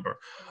can't remember.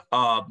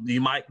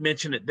 You might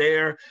mention it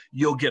there.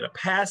 You'll get a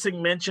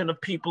passing mention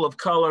of people of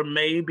color,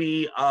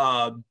 maybe.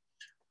 And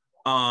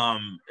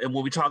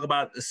when we talk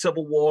about the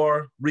Civil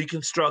War,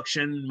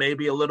 Reconstruction,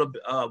 maybe a little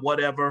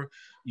whatever,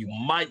 you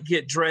might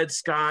get Dred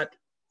Scott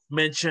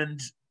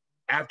mentioned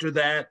after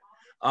that.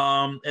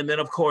 And then,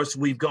 of course,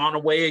 we've gone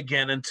away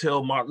again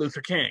until Martin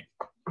Luther King.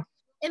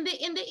 And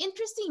the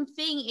interesting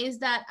thing is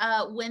that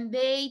when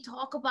they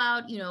talk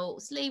about, you know,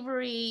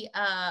 slavery,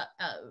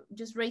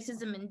 just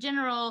racism in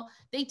general,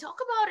 they talk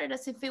about it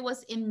as if it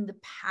was in the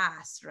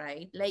past,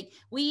 right? Like,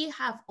 we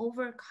have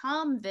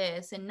overcome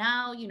this, and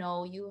now, you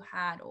know, you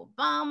had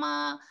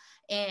Obama,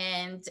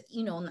 and,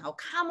 you know, now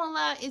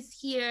Kamala is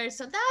here.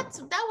 So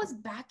that was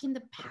back in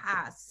the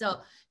past.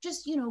 So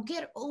just, you know,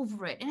 get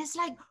over it. And it's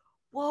like,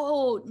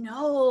 whoa,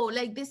 no,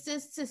 like, this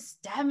is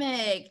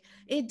systemic.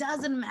 It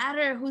doesn't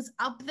matter who's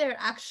up there,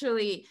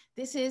 actually.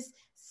 This is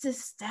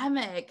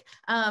systemic.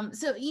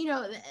 So, you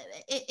know,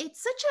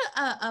 it's such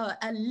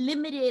a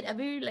limited, a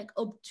very like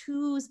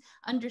obtuse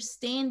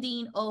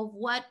understanding of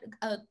what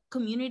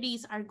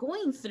communities are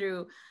going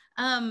through.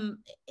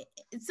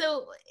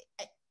 So,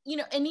 you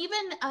know, and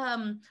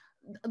even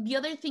the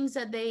other things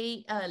that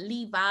they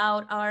leave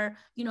out are,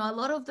 you know, a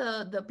lot of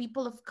the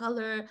people of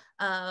color,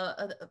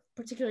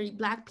 particularly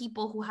Black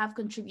people, who have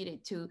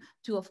contributed to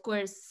of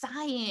course,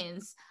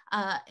 science,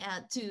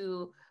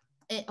 to,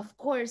 of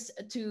course,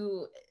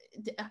 to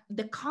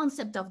the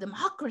concept of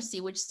democracy,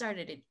 which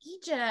started in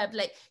Egypt,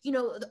 like, you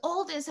know,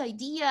 all these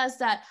ideas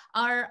that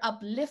are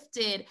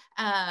uplifted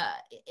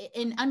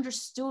and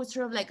understood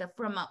sort of like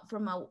from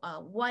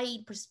a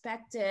white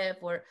perspective,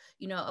 or,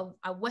 you know,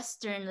 a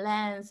Western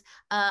lens,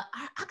 are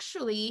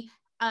actually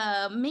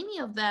many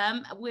of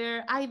them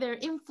were either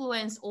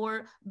influenced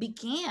or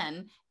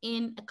began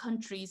in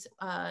countries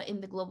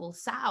in the global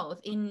South,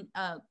 in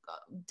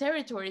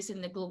territories in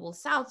the global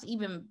South,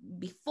 even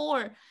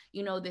before,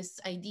 you know,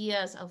 these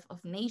ideas of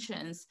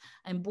nations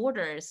and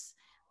borders.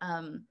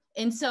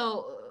 And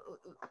so,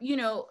 you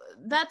know,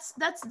 that's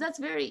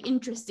very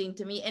interesting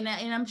to me, and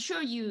I'm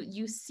sure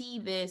you see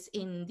this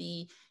in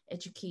the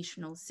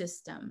educational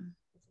system.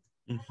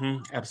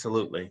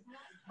 Absolutely,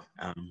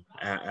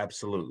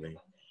 absolutely.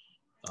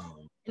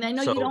 And I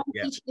know you don't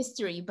teach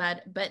history,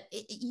 but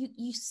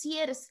you see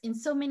it in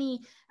so many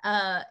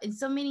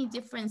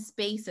different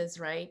spaces,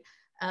 right?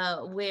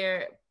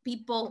 Where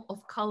people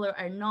of color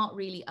are not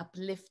really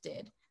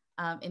uplifted,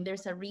 and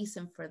there's a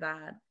reason for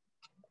that.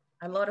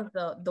 A lot of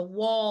the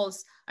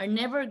walls are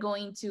never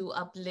going to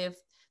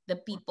uplift the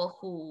people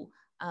who,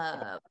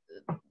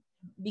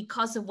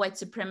 because of white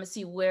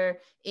supremacy, were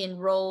in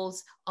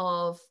roles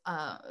of,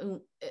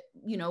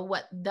 you know,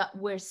 what that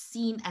were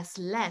seen as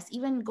less,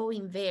 even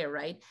going there,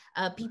 right?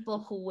 People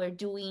who were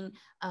doing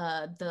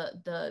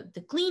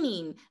the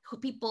cleaning,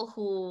 people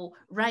who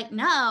right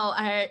now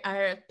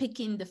are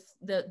picking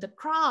the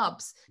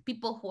crops,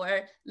 people who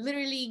are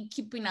literally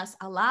keeping us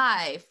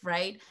alive,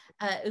 right?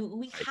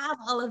 We have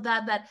all of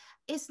that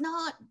is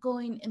not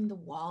going in the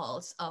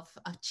walls of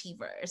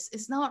achievers.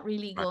 It's not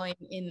really going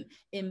in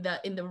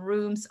the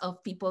rooms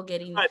of people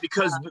getting, right,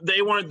 because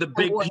they weren't the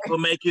big people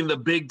making the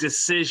big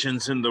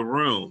decisions in the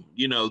room. room.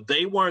 You know,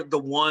 they weren't the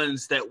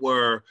ones that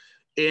were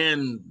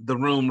in the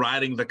room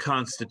writing the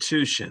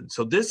Constitution.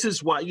 So this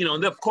is why, you know,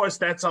 and of course,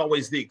 that's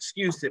always the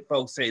excuse that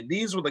folks say,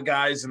 these were the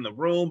guys in the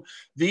room.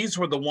 These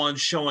were the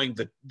ones showing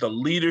the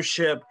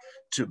leadership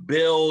to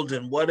build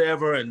and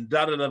whatever, and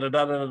da da da da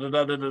da da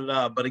da da da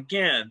da. But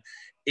again,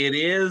 it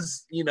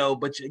is, you know,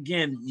 but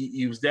again,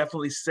 you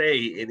definitely say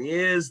it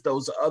is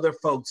those other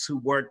folks who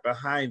work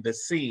behind the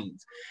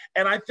scenes.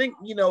 And I think,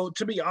 you know,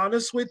 to be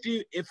honest with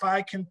you, if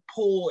I can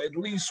pull at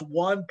least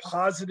one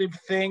positive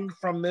thing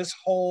from this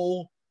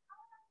whole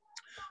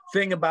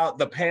thing about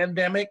the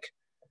pandemic,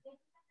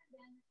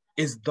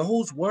 is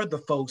those were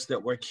the folks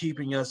that were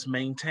keeping us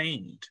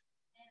maintained.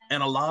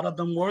 And a lot of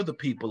them were the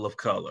people of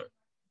color.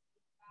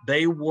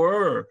 They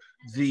were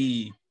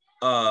the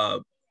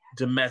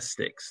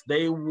domestics.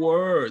 They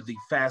were the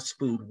fast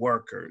food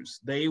workers.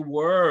 They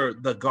were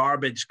the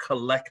garbage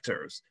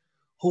collectors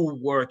who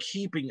were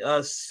keeping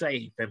us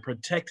safe and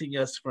protecting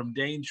us from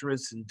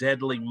dangerous and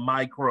deadly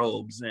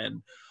microbes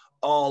and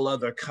all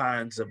other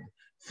kinds of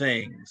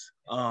things.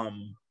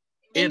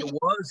 It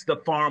was the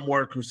farm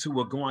workers who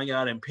were going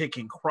out and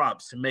picking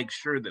crops to make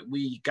sure that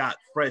we got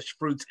fresh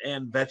fruits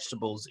and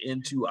vegetables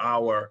into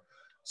our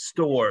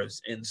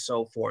stores and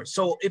so forth.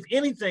 So if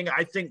anything,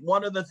 I think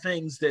one of the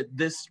things that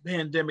this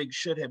pandemic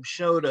should have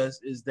showed us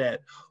is that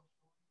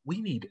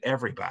we need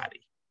everybody.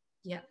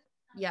 Yeah.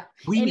 Yeah.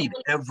 We need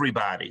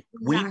everybody.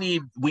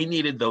 Exactly. We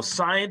needed those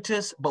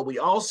scientists, but we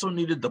also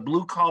needed the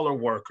blue collar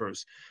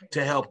workers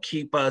to help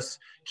keep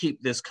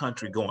this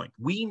country going.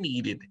 We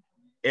needed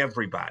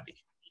everybody.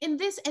 In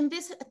this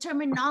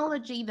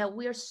terminology that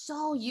we're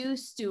so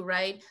used to,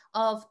 right,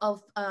 of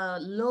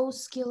low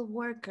skill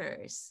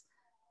workers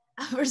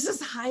versus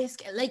high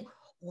skill, like,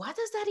 what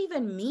does that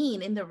even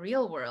mean in the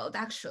real world?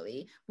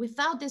 Actually,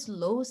 without these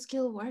low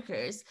skill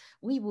workers,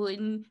 we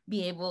wouldn't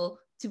be able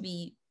to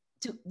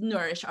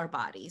nourish our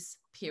bodies,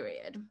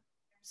 period.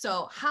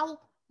 So how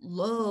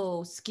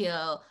low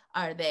skill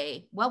are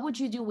they? What would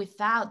you do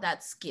without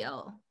that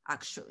skill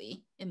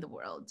actually in the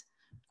world?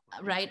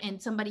 Right. And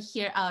somebody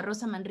here,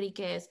 Rosa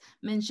Manriquez,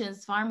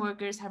 mentions farm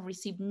workers have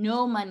received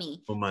no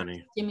money. No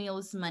money.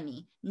 Stimulus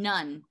money.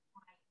 None.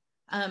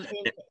 And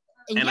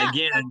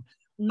again,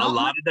 a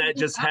lot of that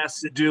just has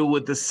to do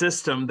with the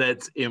system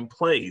that's in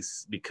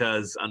place,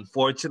 because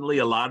unfortunately,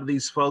 a lot of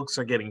these folks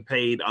are getting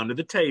paid under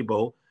the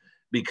table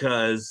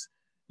because,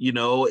 you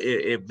know,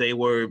 if they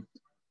were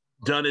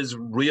done as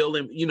real,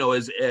 you know,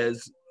 as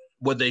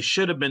what they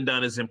should have been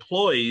done as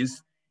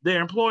employees,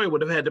 their employer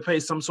would have had to pay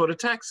some sort of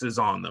taxes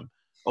on them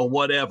or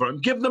whatever,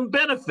 and give them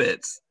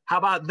benefits. How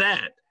about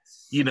that?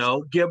 You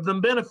know, give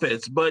them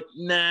benefits, but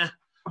nah,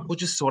 we'll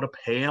just sort of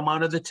pay them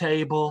under the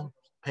table,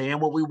 pay them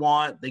what we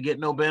want. They get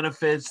no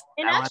benefits.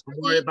 And I don't have to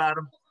worry about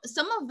them.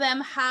 Some of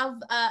them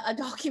have a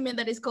document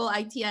that is called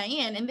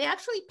ITIN, and they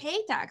actually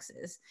pay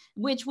taxes,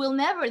 which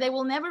they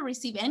will never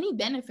receive any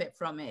benefit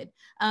from it.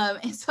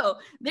 And so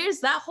there's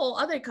that whole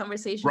other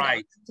conversation.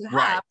 Right, to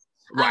have.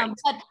 Right.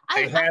 But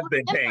they have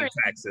been paying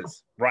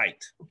taxes.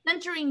 Right.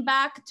 Centering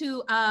back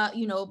to,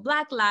 you know,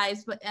 Black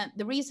lives, but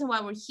the reason why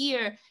we're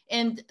here,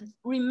 and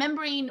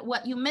remembering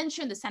what you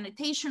mentioned, the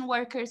sanitation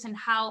workers, and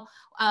how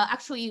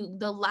actually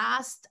the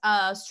last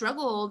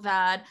struggle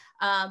that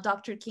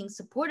Dr. King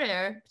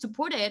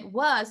supported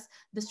was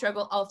the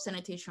struggle of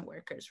sanitation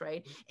workers,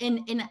 right?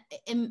 And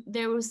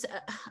there was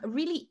a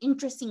really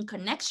interesting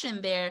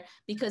connection there,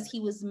 because he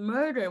was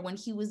murdered when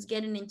he was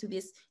getting into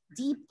this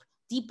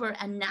deeper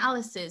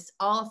analysis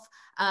of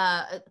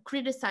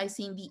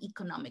criticizing the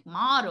economic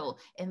model.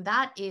 And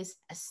that is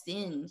a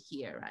sin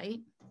here, right?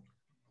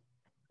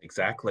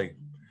 Exactly.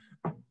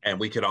 And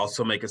we could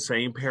also make a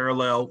same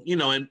parallel, you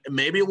know, and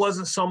maybe it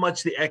wasn't so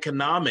much the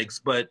economics,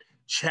 but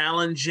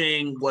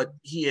challenging what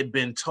he had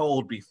been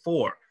told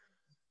before.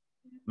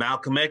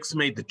 Malcolm X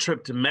made the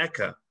trip to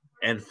Mecca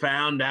and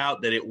found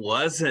out that it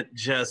wasn't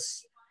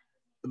just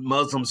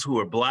Muslims who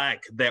were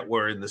Black that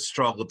were in the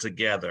struggle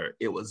together.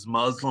 It was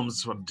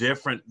Muslims from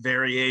different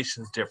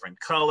variations, different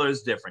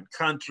colors, different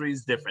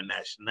countries, different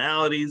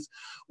nationalities,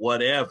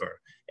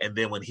 whatever. And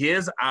then when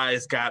his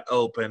eyes got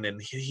open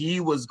and he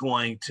was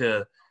going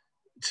to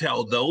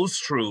tell those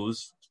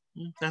truths,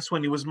 that's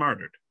when he was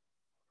murdered.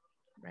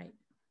 Right.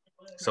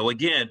 So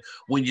again,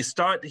 when you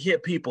start to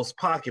hit people's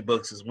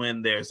pocketbooks is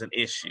when there's an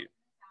issue.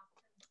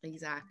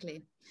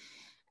 Exactly.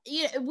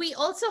 Yeah, we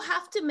also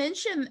have to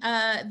mention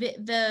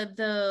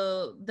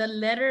the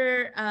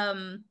letter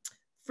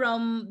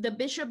from the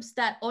bishops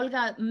that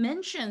Olga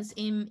mentions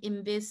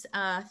in this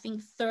I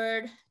think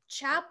third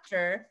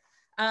chapter,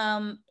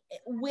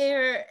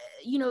 where,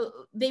 you know,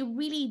 they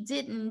really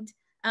didn't,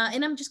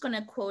 and I'm just going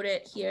to quote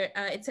it here.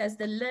 It says,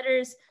 the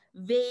letter's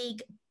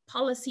vague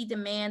policy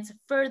demands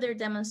further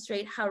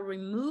demonstrate how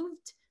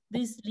removed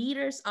these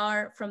leaders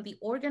are from the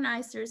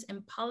organizers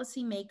and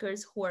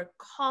policymakers who are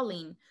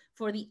calling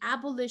for the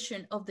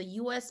abolition of the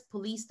US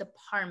police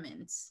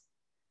departments.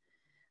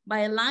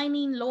 By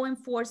aligning law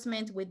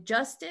enforcement with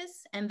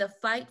justice and the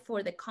fight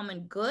for the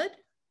common good,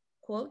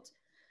 quote,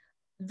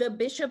 the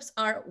bishops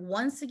are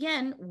once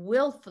again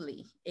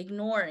willfully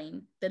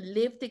ignoring the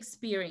lived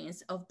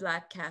experience of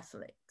Black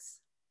Catholics.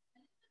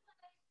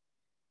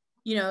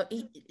 You know,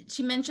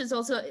 she mentions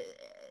also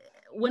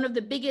one of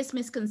the biggest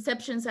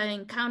misconceptions I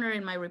encounter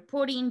in my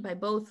reporting by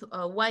both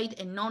white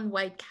and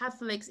non-white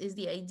Catholics is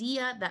the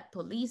idea that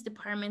police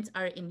departments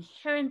are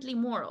inherently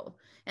moral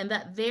and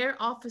that their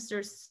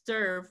officers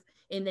serve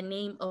in the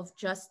name of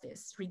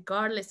justice,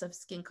 regardless of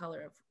skin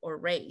color or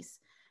race.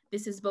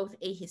 This is both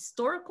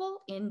ahistorical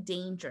and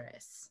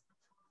dangerous.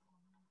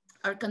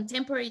 Our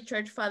contemporary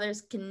church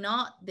fathers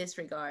cannot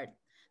disregard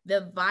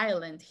the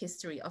violent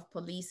history of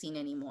policing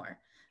anymore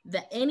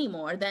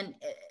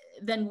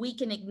than we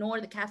can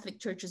ignore the Catholic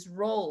Church's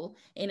role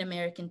in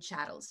American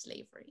chattel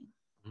slavery.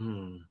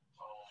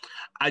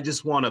 I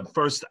just want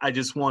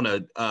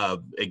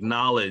to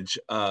acknowledge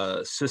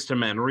Sister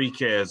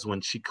Manriquez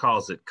when she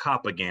calls it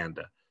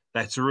propaganda.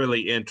 That's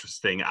really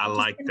interesting. I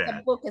like that.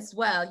 The book as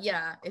well.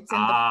 Yeah, it's in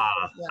the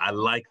book as well. I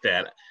like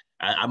that.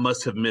 I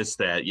must have missed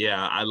that.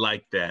 Yeah, I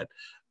like that.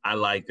 I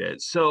like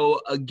that.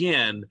 So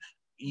again,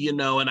 you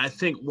know, and I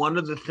think one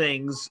of the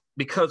things,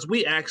 because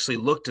we actually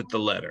looked at the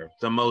letter,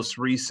 the most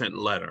recent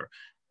letter,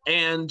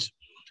 and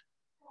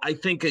I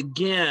think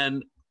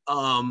again,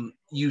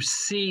 you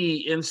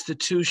see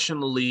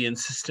institutionally and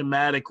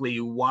systematically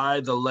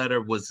why the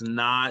letter was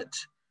not,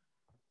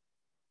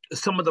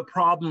 some of the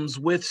problems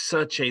with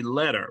such a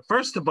letter.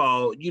 First of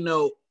all, you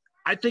know,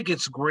 I think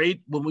it's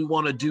great when we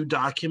want to do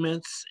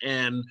documents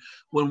and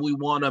when we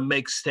want to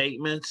make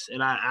statements.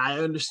 And I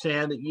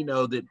understand that, you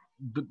know, that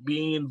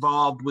being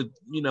involved with,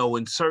 you know,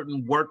 in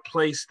certain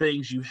workplace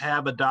things, you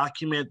have a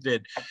document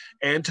that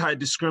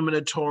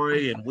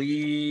anti-discriminatory and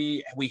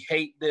we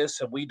hate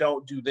this and we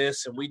don't do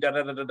this and we da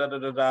da da da da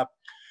da da.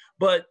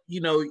 But, you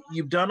know,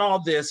 you've done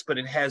all this, but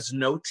it has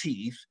no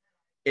teeth.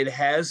 It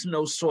has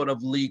no sort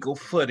of legal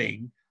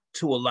footing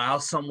to allow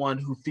someone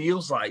who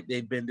feels like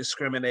they've been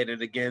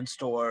discriminated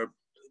against or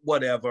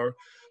whatever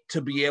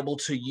to be able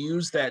to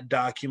use that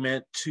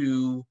document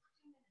to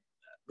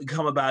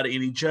come about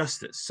any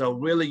justice. So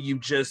really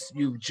you've just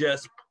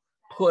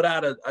put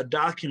out a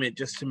document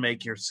just to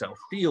make yourself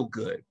feel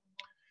good.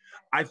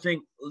 I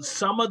think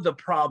some of the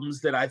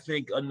problems that I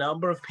think a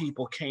number of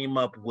people came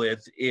up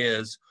with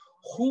is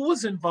who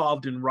was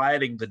involved in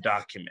writing the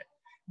document?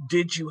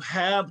 Did you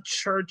have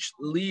church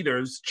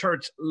leaders,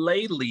 church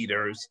lay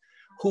leaders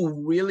who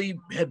really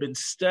had been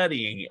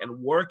studying and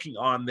working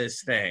on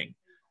this thing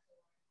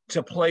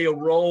to play a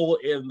role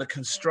in the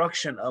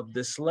construction of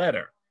this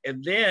letter?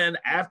 And then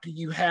after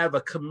you have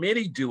a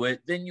committee do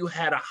it, then you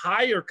had a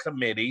higher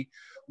committee,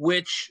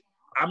 which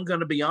I'm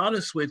going to be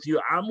honest with you,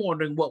 I'm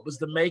wondering what was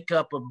the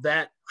makeup of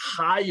that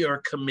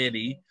higher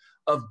committee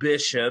of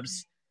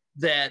bishops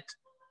that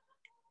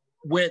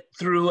went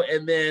through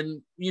and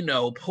then, you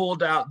know,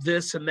 pulled out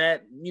this and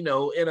that, you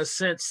know, in a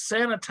sense,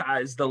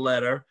 sanitized the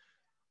letter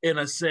in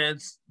a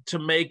sense to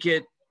make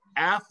it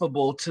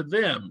affable to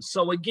them.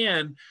 So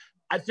again,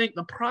 I think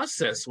the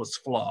process was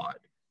flawed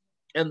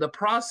and the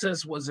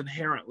process was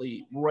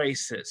inherently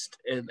racist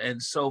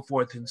and so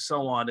forth and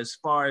so on, as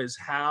far as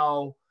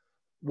how,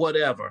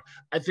 whatever.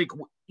 I think,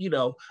 you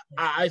know,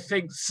 I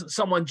think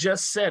someone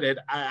just said it.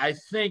 I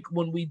think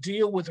when we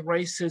deal with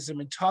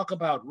racism and talk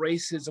about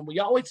racism, we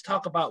always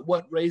talk about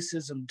what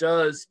racism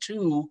does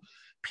to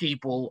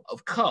people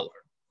of color,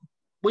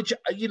 which,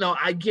 you know,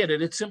 I get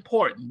it. It's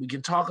important. We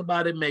can talk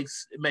about it.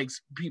 It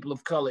makes people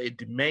of color. It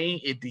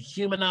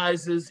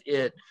dehumanizes.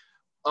 It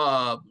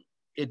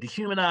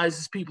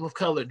dehumanizes people of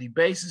color. It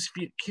debases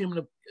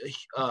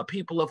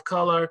people of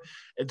color,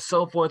 and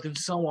so forth and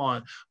so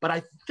on. But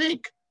I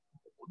think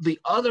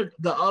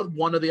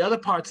one of the other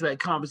parts of that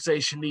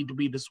conversation need to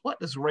be this: what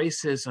does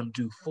racism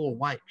do for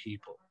white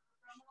people?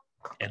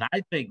 And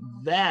I think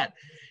that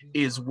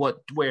is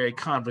where a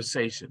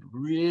conversation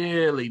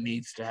really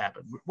needs to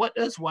happen. What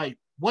does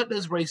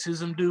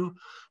racism do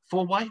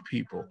for white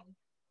people?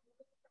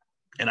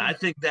 And I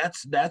think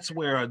that's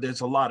where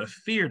there's a lot of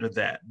fear to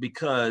that,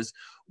 because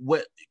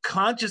what,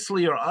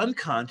 consciously or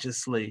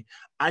unconsciously,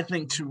 I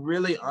think to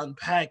really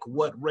unpack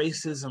what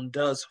racism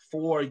does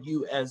for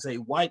you as a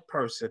white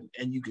person,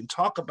 and you can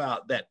talk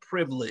about that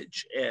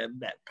privilege and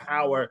that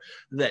power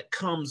that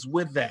comes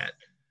with that,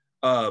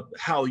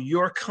 how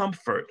your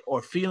comfort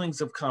or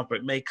feelings of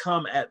comfort may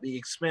come at the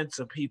expense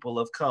of people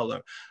of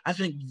color. I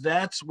think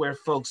that's where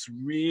folks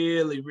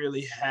really,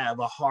 really have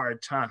a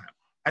hard time.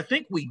 I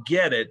think we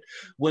get it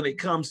when it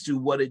comes to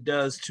what it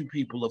does to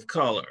people of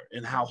color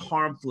and how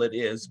harmful it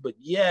is, but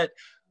yet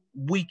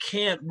we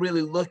can't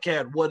really look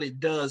at what it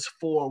does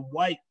for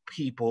white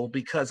people,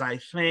 because I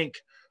think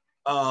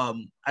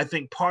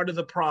part of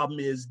the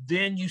problem is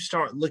then you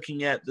start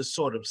looking at the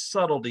sort of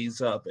subtleties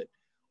of it.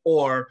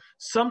 Or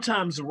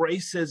sometimes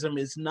racism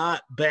is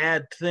not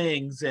bad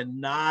things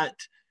and not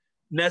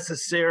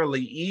necessarily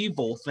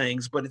evil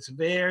things, but it's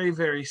very,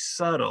 very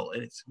subtle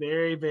and it's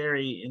very,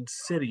 very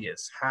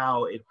insidious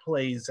how it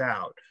plays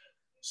out.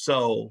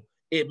 So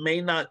it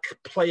may not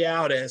play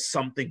out as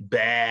something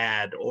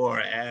bad or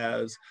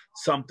as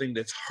something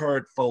that's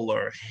hurtful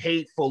or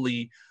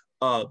hatefully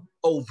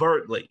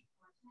overtly,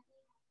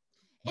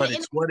 but And-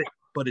 it's what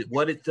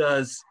it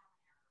does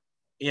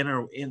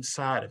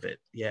inside of it.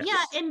 Yes.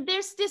 Yeah, and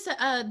there's this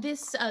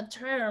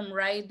term,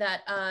 right,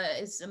 that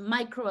is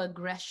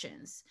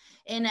microaggressions,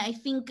 and I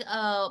think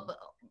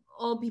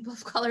all people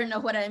of color know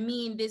what I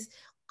mean. This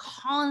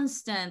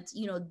constant,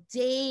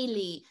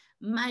 daily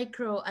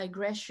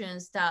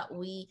microaggressions that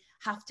we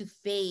have to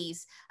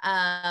face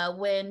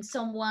when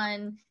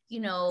someone,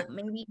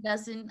 maybe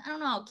doesn't, I don't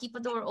know, keep a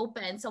door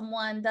open,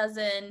 someone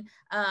doesn't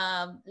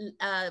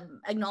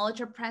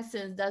acknowledge our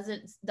presence,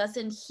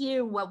 doesn't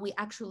hear what we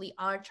actually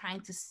are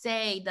trying to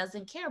say,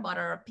 doesn't care about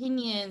our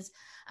opinions.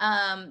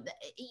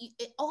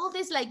 All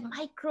these like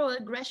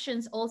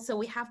microaggressions also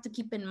we have to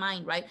keep in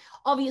mind, right?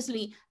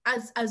 Obviously,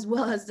 as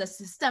well as the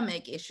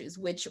systemic issues,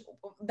 which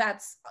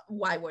that's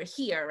why we're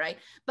here, right?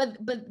 But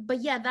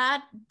yeah,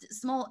 that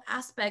small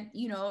aspect,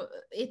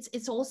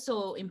 it's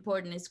also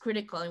important, it's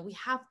critical, and we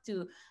have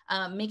to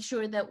make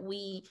sure that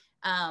we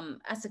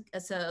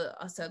as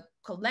a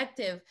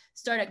collective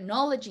start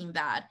acknowledging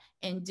that,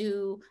 and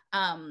do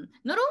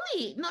not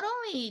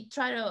only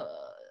try to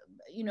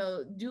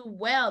do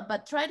well,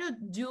 but try to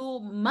do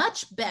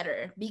much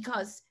better,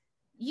 because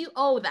you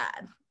owe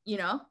that.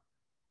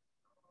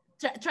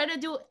 Try to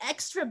do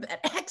extra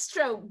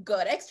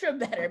good, extra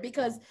better,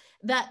 because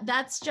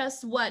that's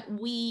just what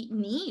we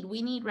need.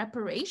 We need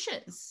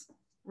reparations,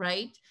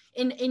 right?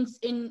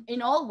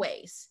 In all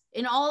ways,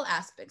 in all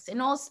aspects,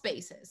 in all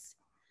spaces.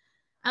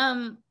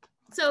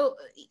 So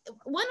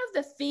one of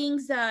the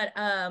things that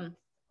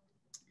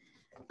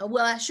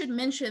well, I should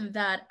mention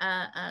that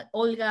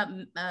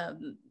Olga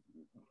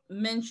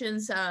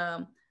mentions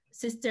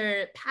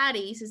Sister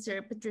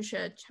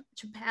Patricia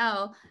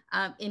Chappell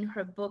in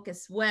her book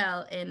as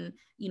well, and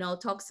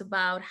talks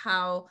about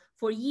how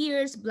for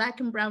years Black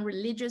and brown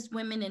religious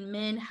women and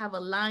men have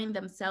aligned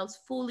themselves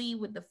fully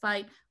with the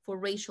fight for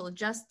racial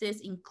justice,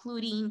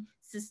 including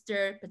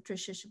Sister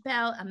Patricia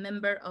Chappell, a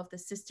member of the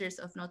Sisters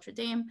of Notre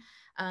Dame,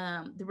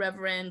 the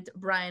Reverend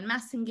Brian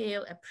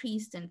Massingale, a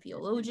priest and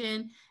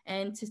theologian,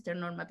 and Sister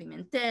Norma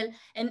Pimentel.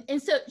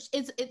 And so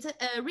it's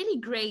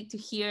really great to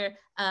hear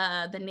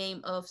the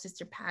name of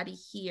Sister Patty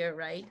here,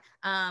 right?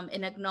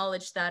 And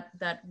acknowledge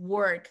that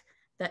work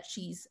that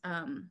she's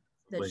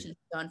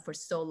done for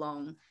so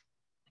long.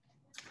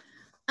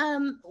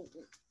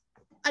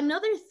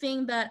 Another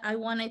thing that I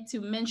wanted to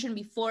mention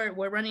before,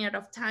 we're running out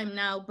of time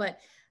now, but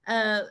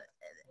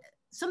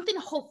something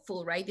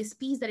hopeful, right? This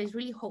piece that is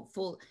really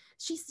hopeful.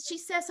 She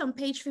says on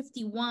page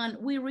 51,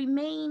 we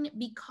remain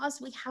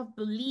because we have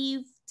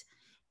believed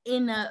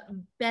in a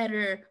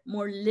better,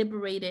 more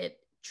liberated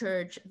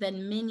church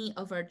than many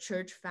of our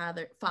church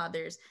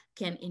fathers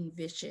can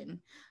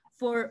envision.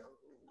 For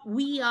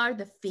we are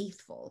the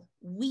faithful.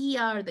 We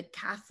are the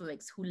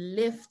Catholics who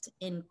lift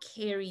and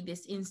carry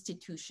this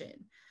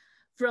institution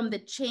from the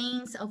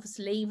chains of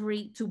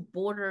slavery to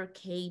border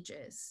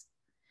cages.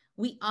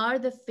 We are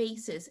the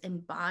faces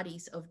and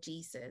bodies of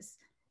Jesus.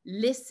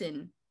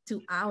 Listen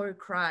to our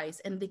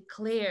cries and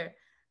declare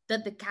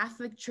that the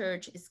Catholic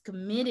Church is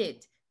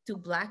committed to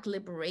Black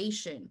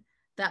liberation,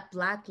 that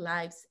Black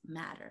lives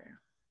matter.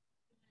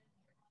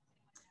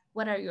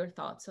 What are your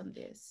thoughts on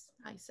this,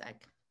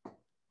 Isaac?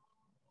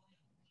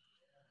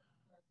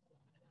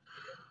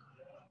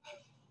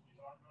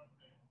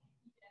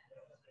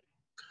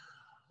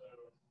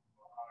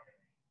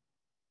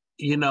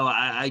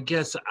 I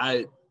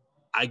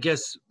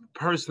guess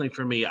personally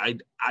for me, I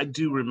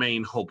do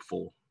remain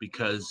hopeful,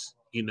 because,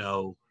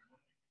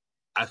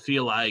 I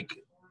feel like,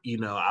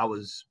 I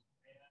was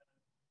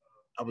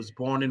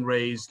born and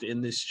raised in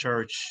this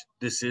church.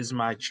 This is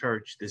my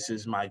church. This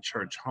is my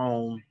church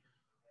home.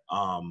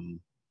 I've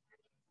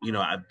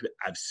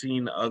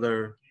seen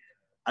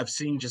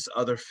just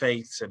other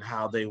faiths and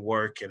how they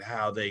work and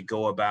how they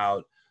go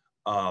about.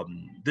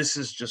 This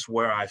is just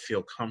where I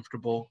feel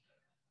comfortable,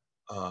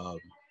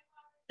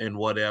 and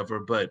whatever.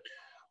 But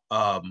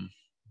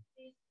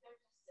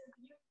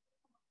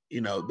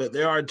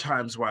there are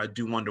times where I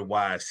do wonder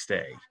why I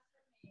stay.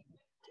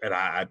 And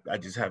I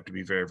just have to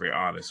be very, very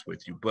honest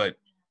with you. But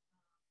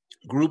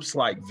groups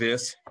like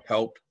this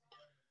help.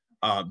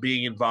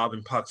 Being involved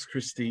in Pax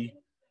Christi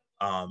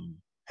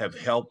have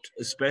helped,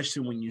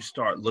 especially when you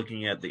start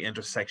looking at the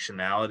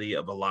intersectionality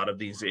of a lot of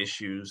these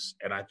issues.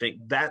 And I think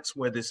that's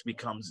where this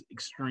becomes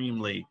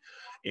extremely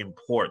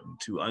important,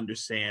 to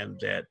understand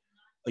that,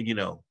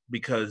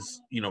 because,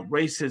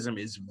 racism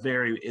is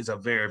a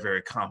very,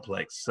 very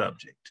complex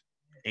subject.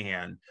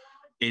 And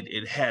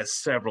it has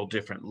several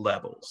different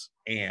levels.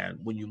 And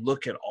when you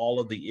look at all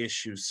of the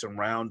issues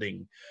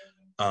surrounding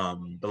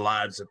the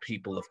lives of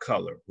people of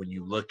color, when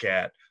you look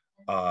at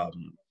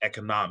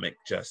economic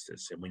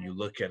justice, and when you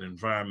look at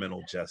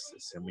environmental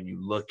justice, and when you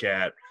look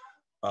at,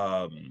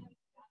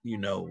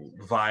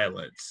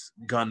 violence,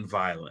 gun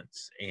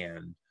violence,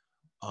 and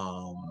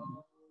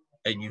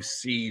you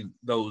see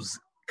those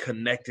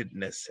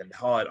connectedness and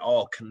how it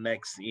all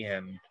connects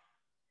in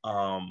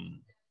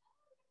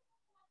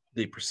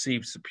the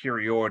perceived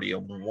superiority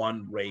of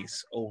one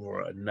race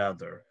over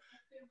another.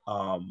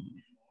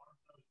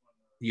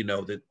 you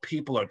know, that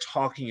people are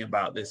talking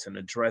about this and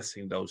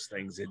addressing those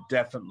things, it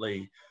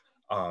definitely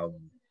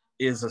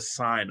is a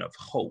sign of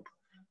hope,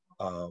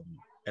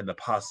 and the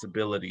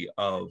possibility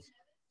of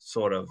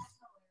sort of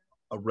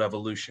a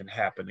revolution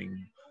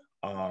happening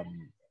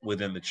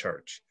within the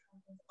church.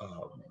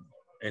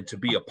 And to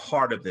be a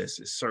part of this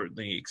is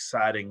certainly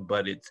exciting,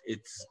 but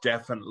it's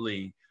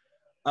definitely,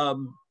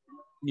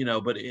 you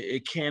know, but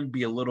it can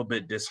be a little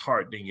bit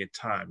disheartening at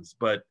times.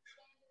 But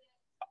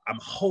I'm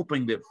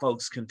hoping that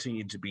folks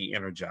continue to be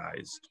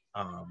energized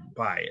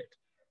by it.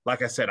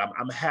 Like I said,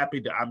 I'm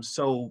happy to, I'm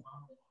so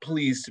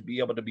pleased to be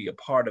able to be a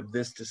part of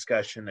this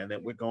discussion, and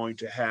that we're going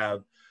to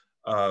have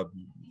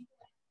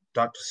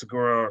Dr.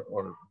 Segura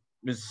or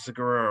Mrs.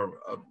 Segura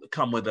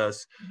come with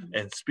us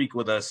and speak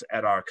with us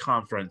at our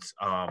conference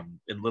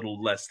in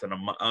little less than in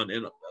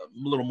a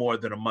little more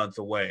than a month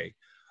away.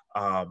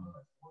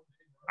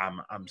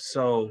 I'm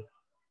so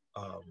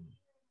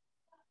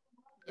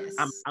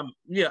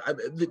Yes.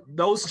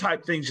 those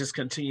type things just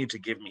continue to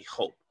give me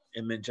hope.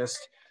 And then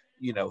just,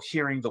 you know,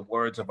 hearing the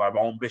words of our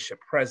own Bishop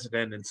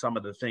President and some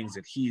of the things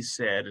that he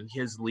said and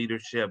his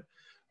leadership,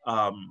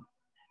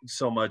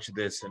 so much of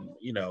this. And,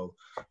 you know,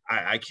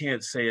 I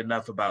can't say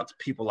enough about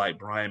people like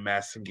Brian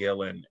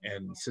Massengill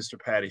and Sister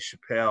Patty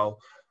Chappelle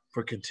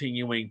for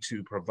continuing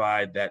to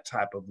provide that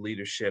type of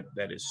leadership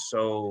that is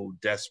so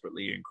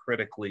desperately and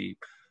critically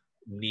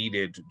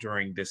needed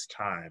during this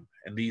time.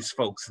 And these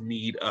folks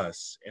need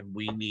us, and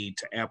we need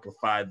to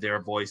amplify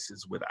their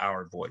voices with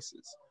our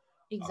voices.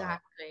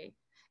 Exactly.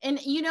 And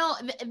you know,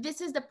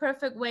 this is the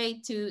perfect way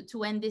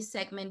to end this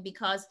segment,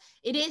 because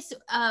it is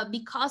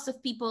because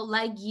of people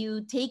like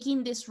you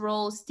taking these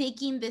roles,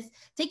 taking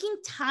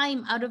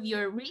time out of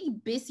your really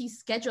busy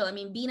schedule. I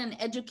mean, being an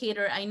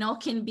educator, I know,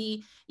 can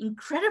be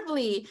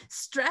incredibly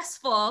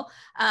stressful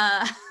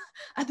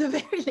at the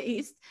very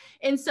least.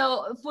 And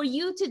so for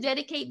you to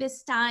dedicate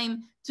this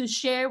time to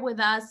share with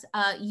us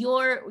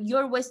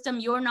your wisdom,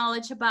 your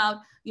knowledge about,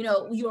 you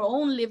know, your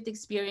own lived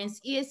experience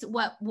is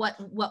what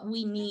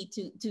we need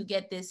to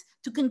get this,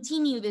 to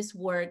continue this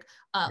work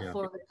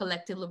for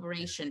collective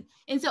liberation.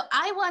 And so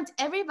I want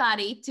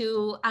everybody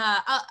to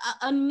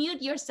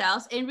unmute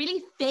yourselves and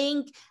really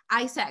thank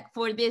Isaac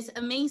for this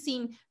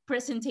amazing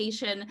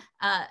presentation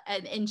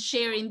and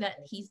sharing that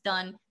he's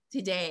done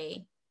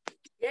today.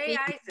 Yay,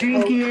 Isaac.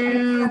 Thank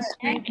you.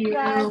 Thank you.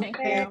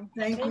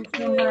 Thank you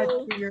so much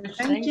for your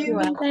Thank you.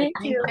 Thank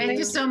you. Thank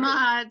you so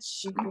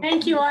much.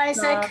 Thank you,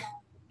 Isaac.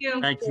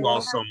 Thank you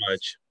all so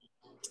much.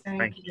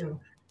 Thank you.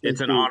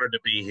 It's an honor to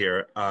be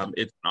here.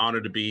 It's an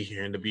honor to be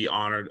here, and to be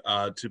honored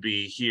to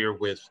be here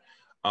with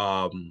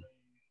the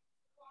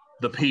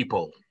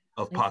people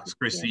of Pax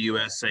Christi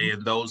USA,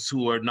 and those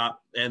who are not,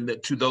 and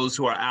to those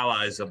who are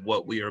allies of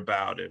what we are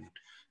about, and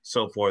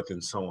so forth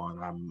and so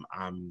on.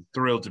 I'm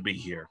thrilled to be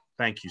here.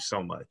 Thank you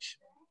so much.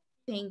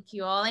 Thank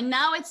you all. And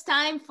now it's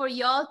time for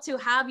y'all to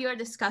have your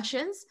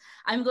discussions.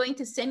 I'm going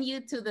to send you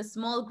to the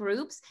small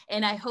groups,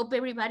 and I hope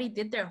everybody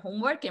did their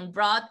homework and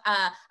brought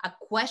a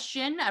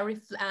question, a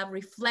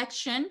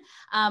reflection,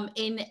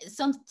 in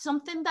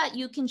something that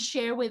you can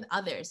share with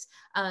others,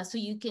 so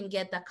you can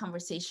get that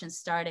conversation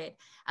started.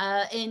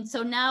 And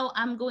so now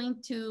I'm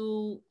going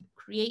to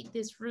create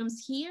these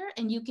rooms here,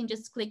 and you can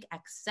just click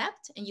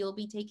accept and you'll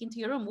be taken to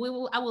your room.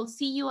 I will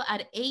see you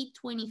at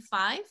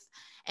 8:25,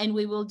 and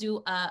we will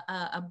do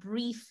a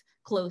brief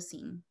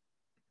closing.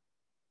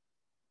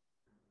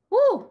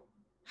 Woo,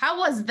 how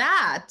was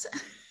that?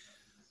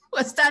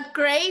 Was that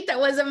great? That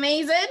was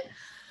amazing.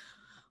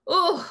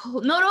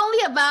 Oh, not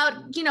only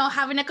about, you know,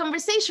 having a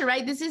conversation,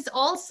 right? This is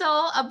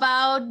also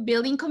about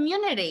building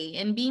community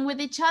and being with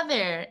each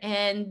other,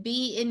 and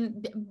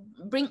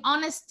bring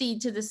honesty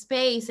to the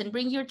space, and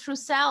bring your true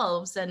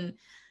selves, and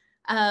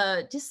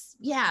just,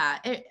 yeah,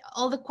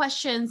 all the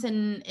questions,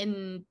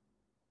 and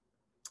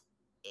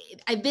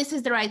this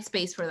is the right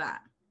space for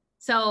that.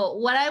 So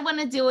what I want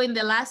to do in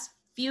the last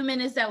few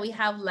minutes that we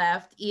have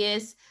left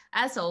is,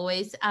 as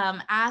always,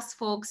 ask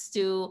folks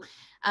to,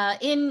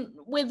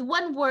 with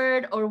one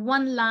word or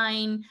one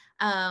line,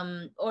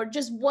 or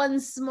just one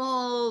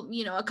small,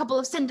 you know, a couple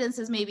of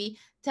sentences maybe,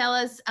 tell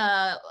us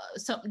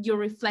your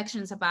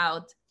reflections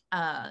about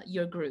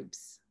your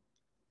groups,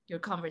 your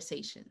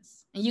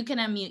conversations, and you can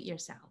unmute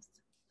yourselves.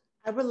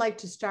 I would like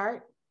to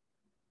start,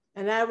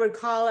 and I would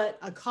call it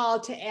a call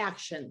to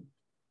action.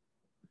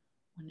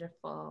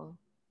 Wonderful.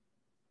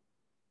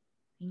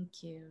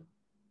 Thank you.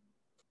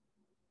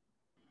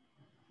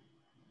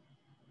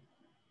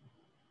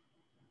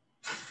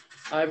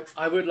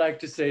 I would like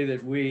to say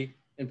that we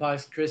in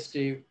Pax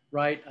Christi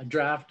write a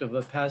draft of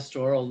a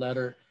pastoral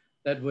letter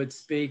that would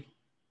speak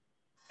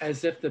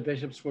as if the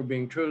bishops were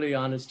being truly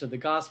honest to the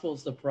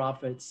Gospels, the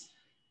prophets,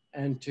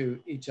 and to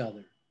each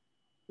other.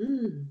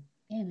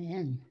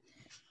 Amen.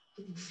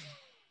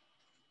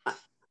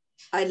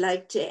 I'd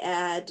like to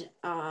add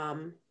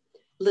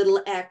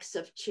little acts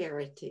of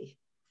charity.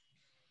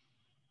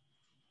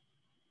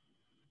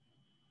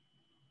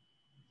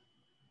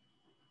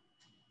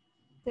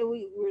 So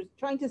we're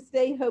trying to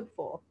stay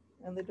hopeful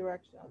in the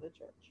direction of the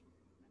church.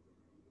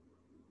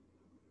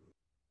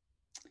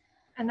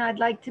 And I'd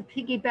like to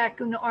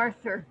piggyback on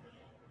Arthur.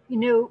 You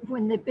know,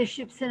 when the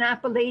bishops in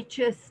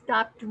Appalachia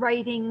stopped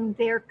writing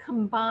their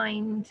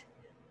combined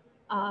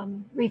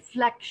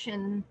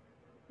reflection,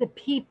 the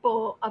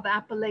people of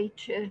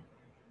Appalachia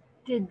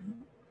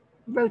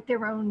wrote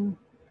their own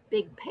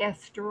big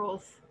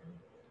pastorals.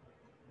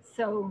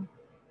 So,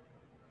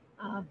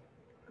 a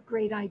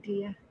great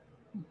idea.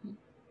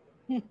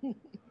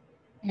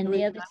 And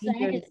the other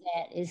side of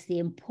that is the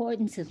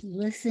importance of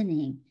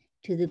listening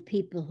to the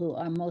people who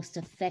are most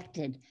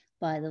affected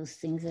by those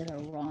things that are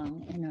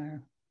wrong in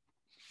our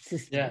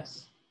system.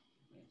 Yes.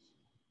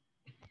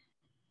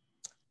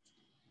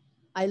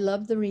 I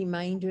love the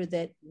reminder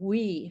that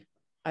we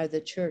are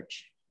the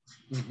church.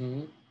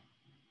 Mm-hmm.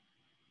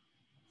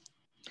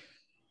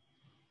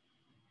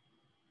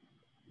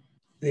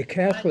 The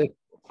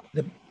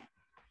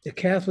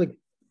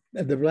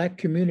Black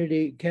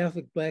community,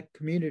 Catholic Black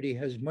community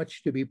has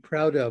much to be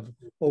proud of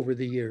over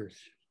the years.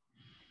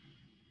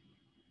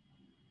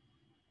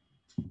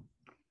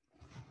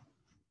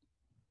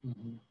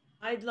 Mm-hmm.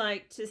 I'd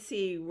like to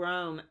see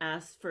Rome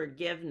ask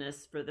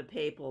forgiveness for the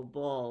papal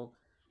bull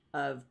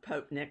of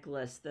Pope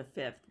Nicholas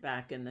V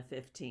back in the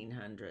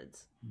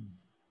 1500s.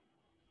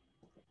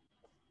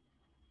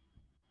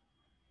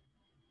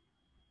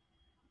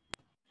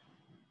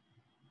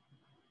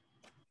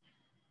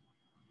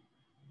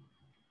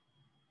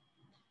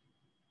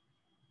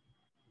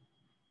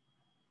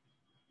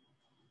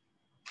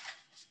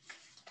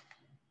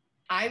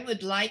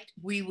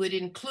 We would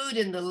include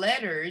in the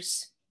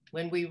letters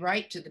when we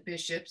write to the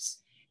bishops,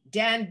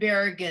 Dan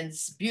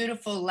Berrigan's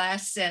beautiful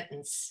last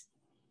sentence,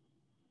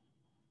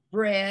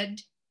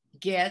 bread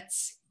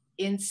gets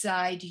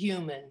inside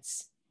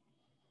humans.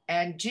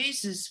 And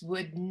Jesus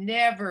would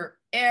never,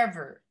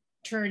 ever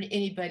turn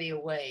anybody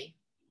away.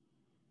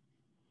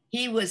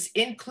 He was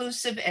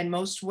inclusive and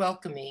most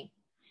welcoming.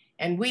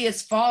 And we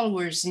as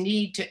followers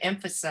need to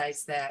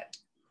emphasize that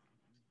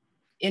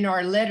in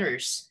our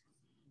letters.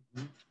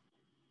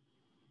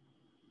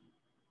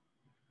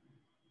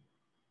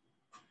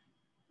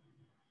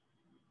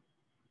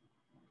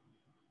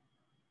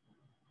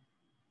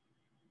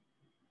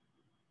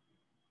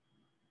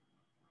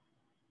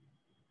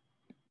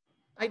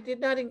 I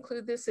did not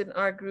include this in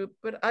our group,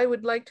 but I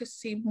would like to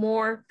see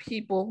more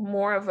people,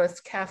 more of us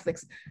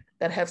Catholics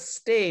that have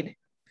stayed,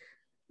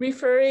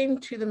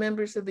 referring to the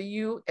members of the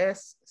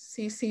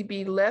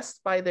USCCB less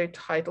by their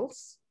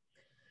titles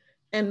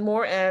and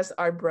more as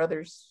our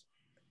brothers,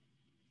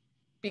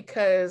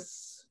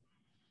 because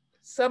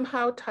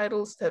somehow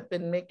titles have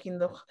been making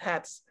the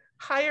hats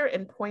higher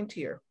and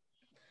pointier.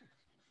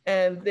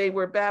 And they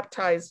were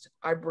baptized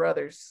our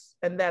brothers,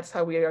 and that's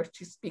how we are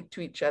to speak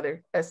to each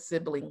other as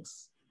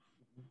siblings.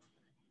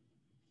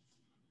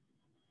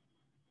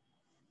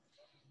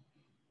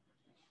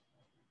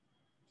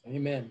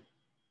 Amen.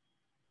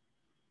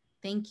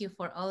 Thank you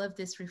for all of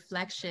these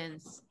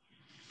reflections.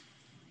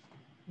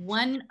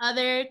 One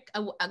other,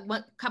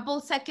 a couple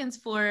seconds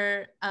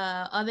for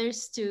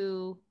others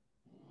to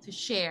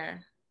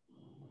share.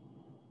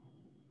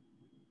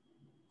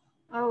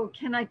 Oh,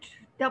 can I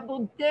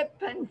double dip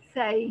and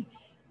say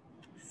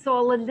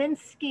Saul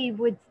Alinsky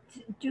would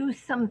do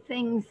some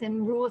things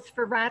in Rules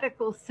for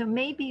Radicals, so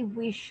maybe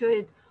we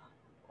should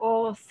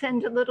all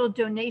send a little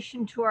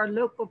donation to our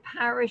local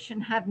parish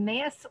and have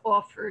Mass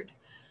offered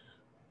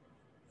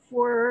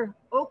for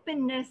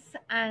openness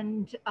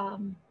and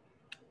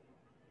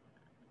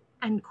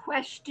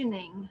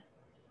questioning,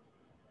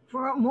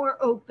 for a more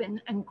open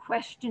and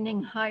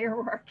questioning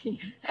hierarchy.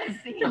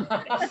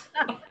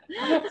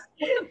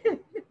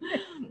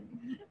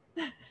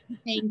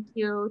 Thank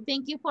you.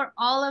 Thank you for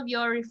all of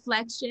your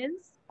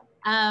reflections.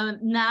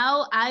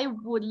 Now I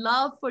would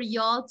love for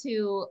y'all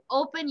to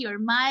open your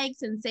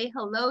mics and say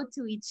hello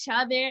to each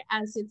other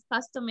as it's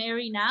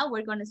customary now.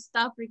 We're going to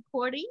stop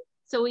recording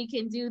so we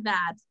can do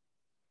that.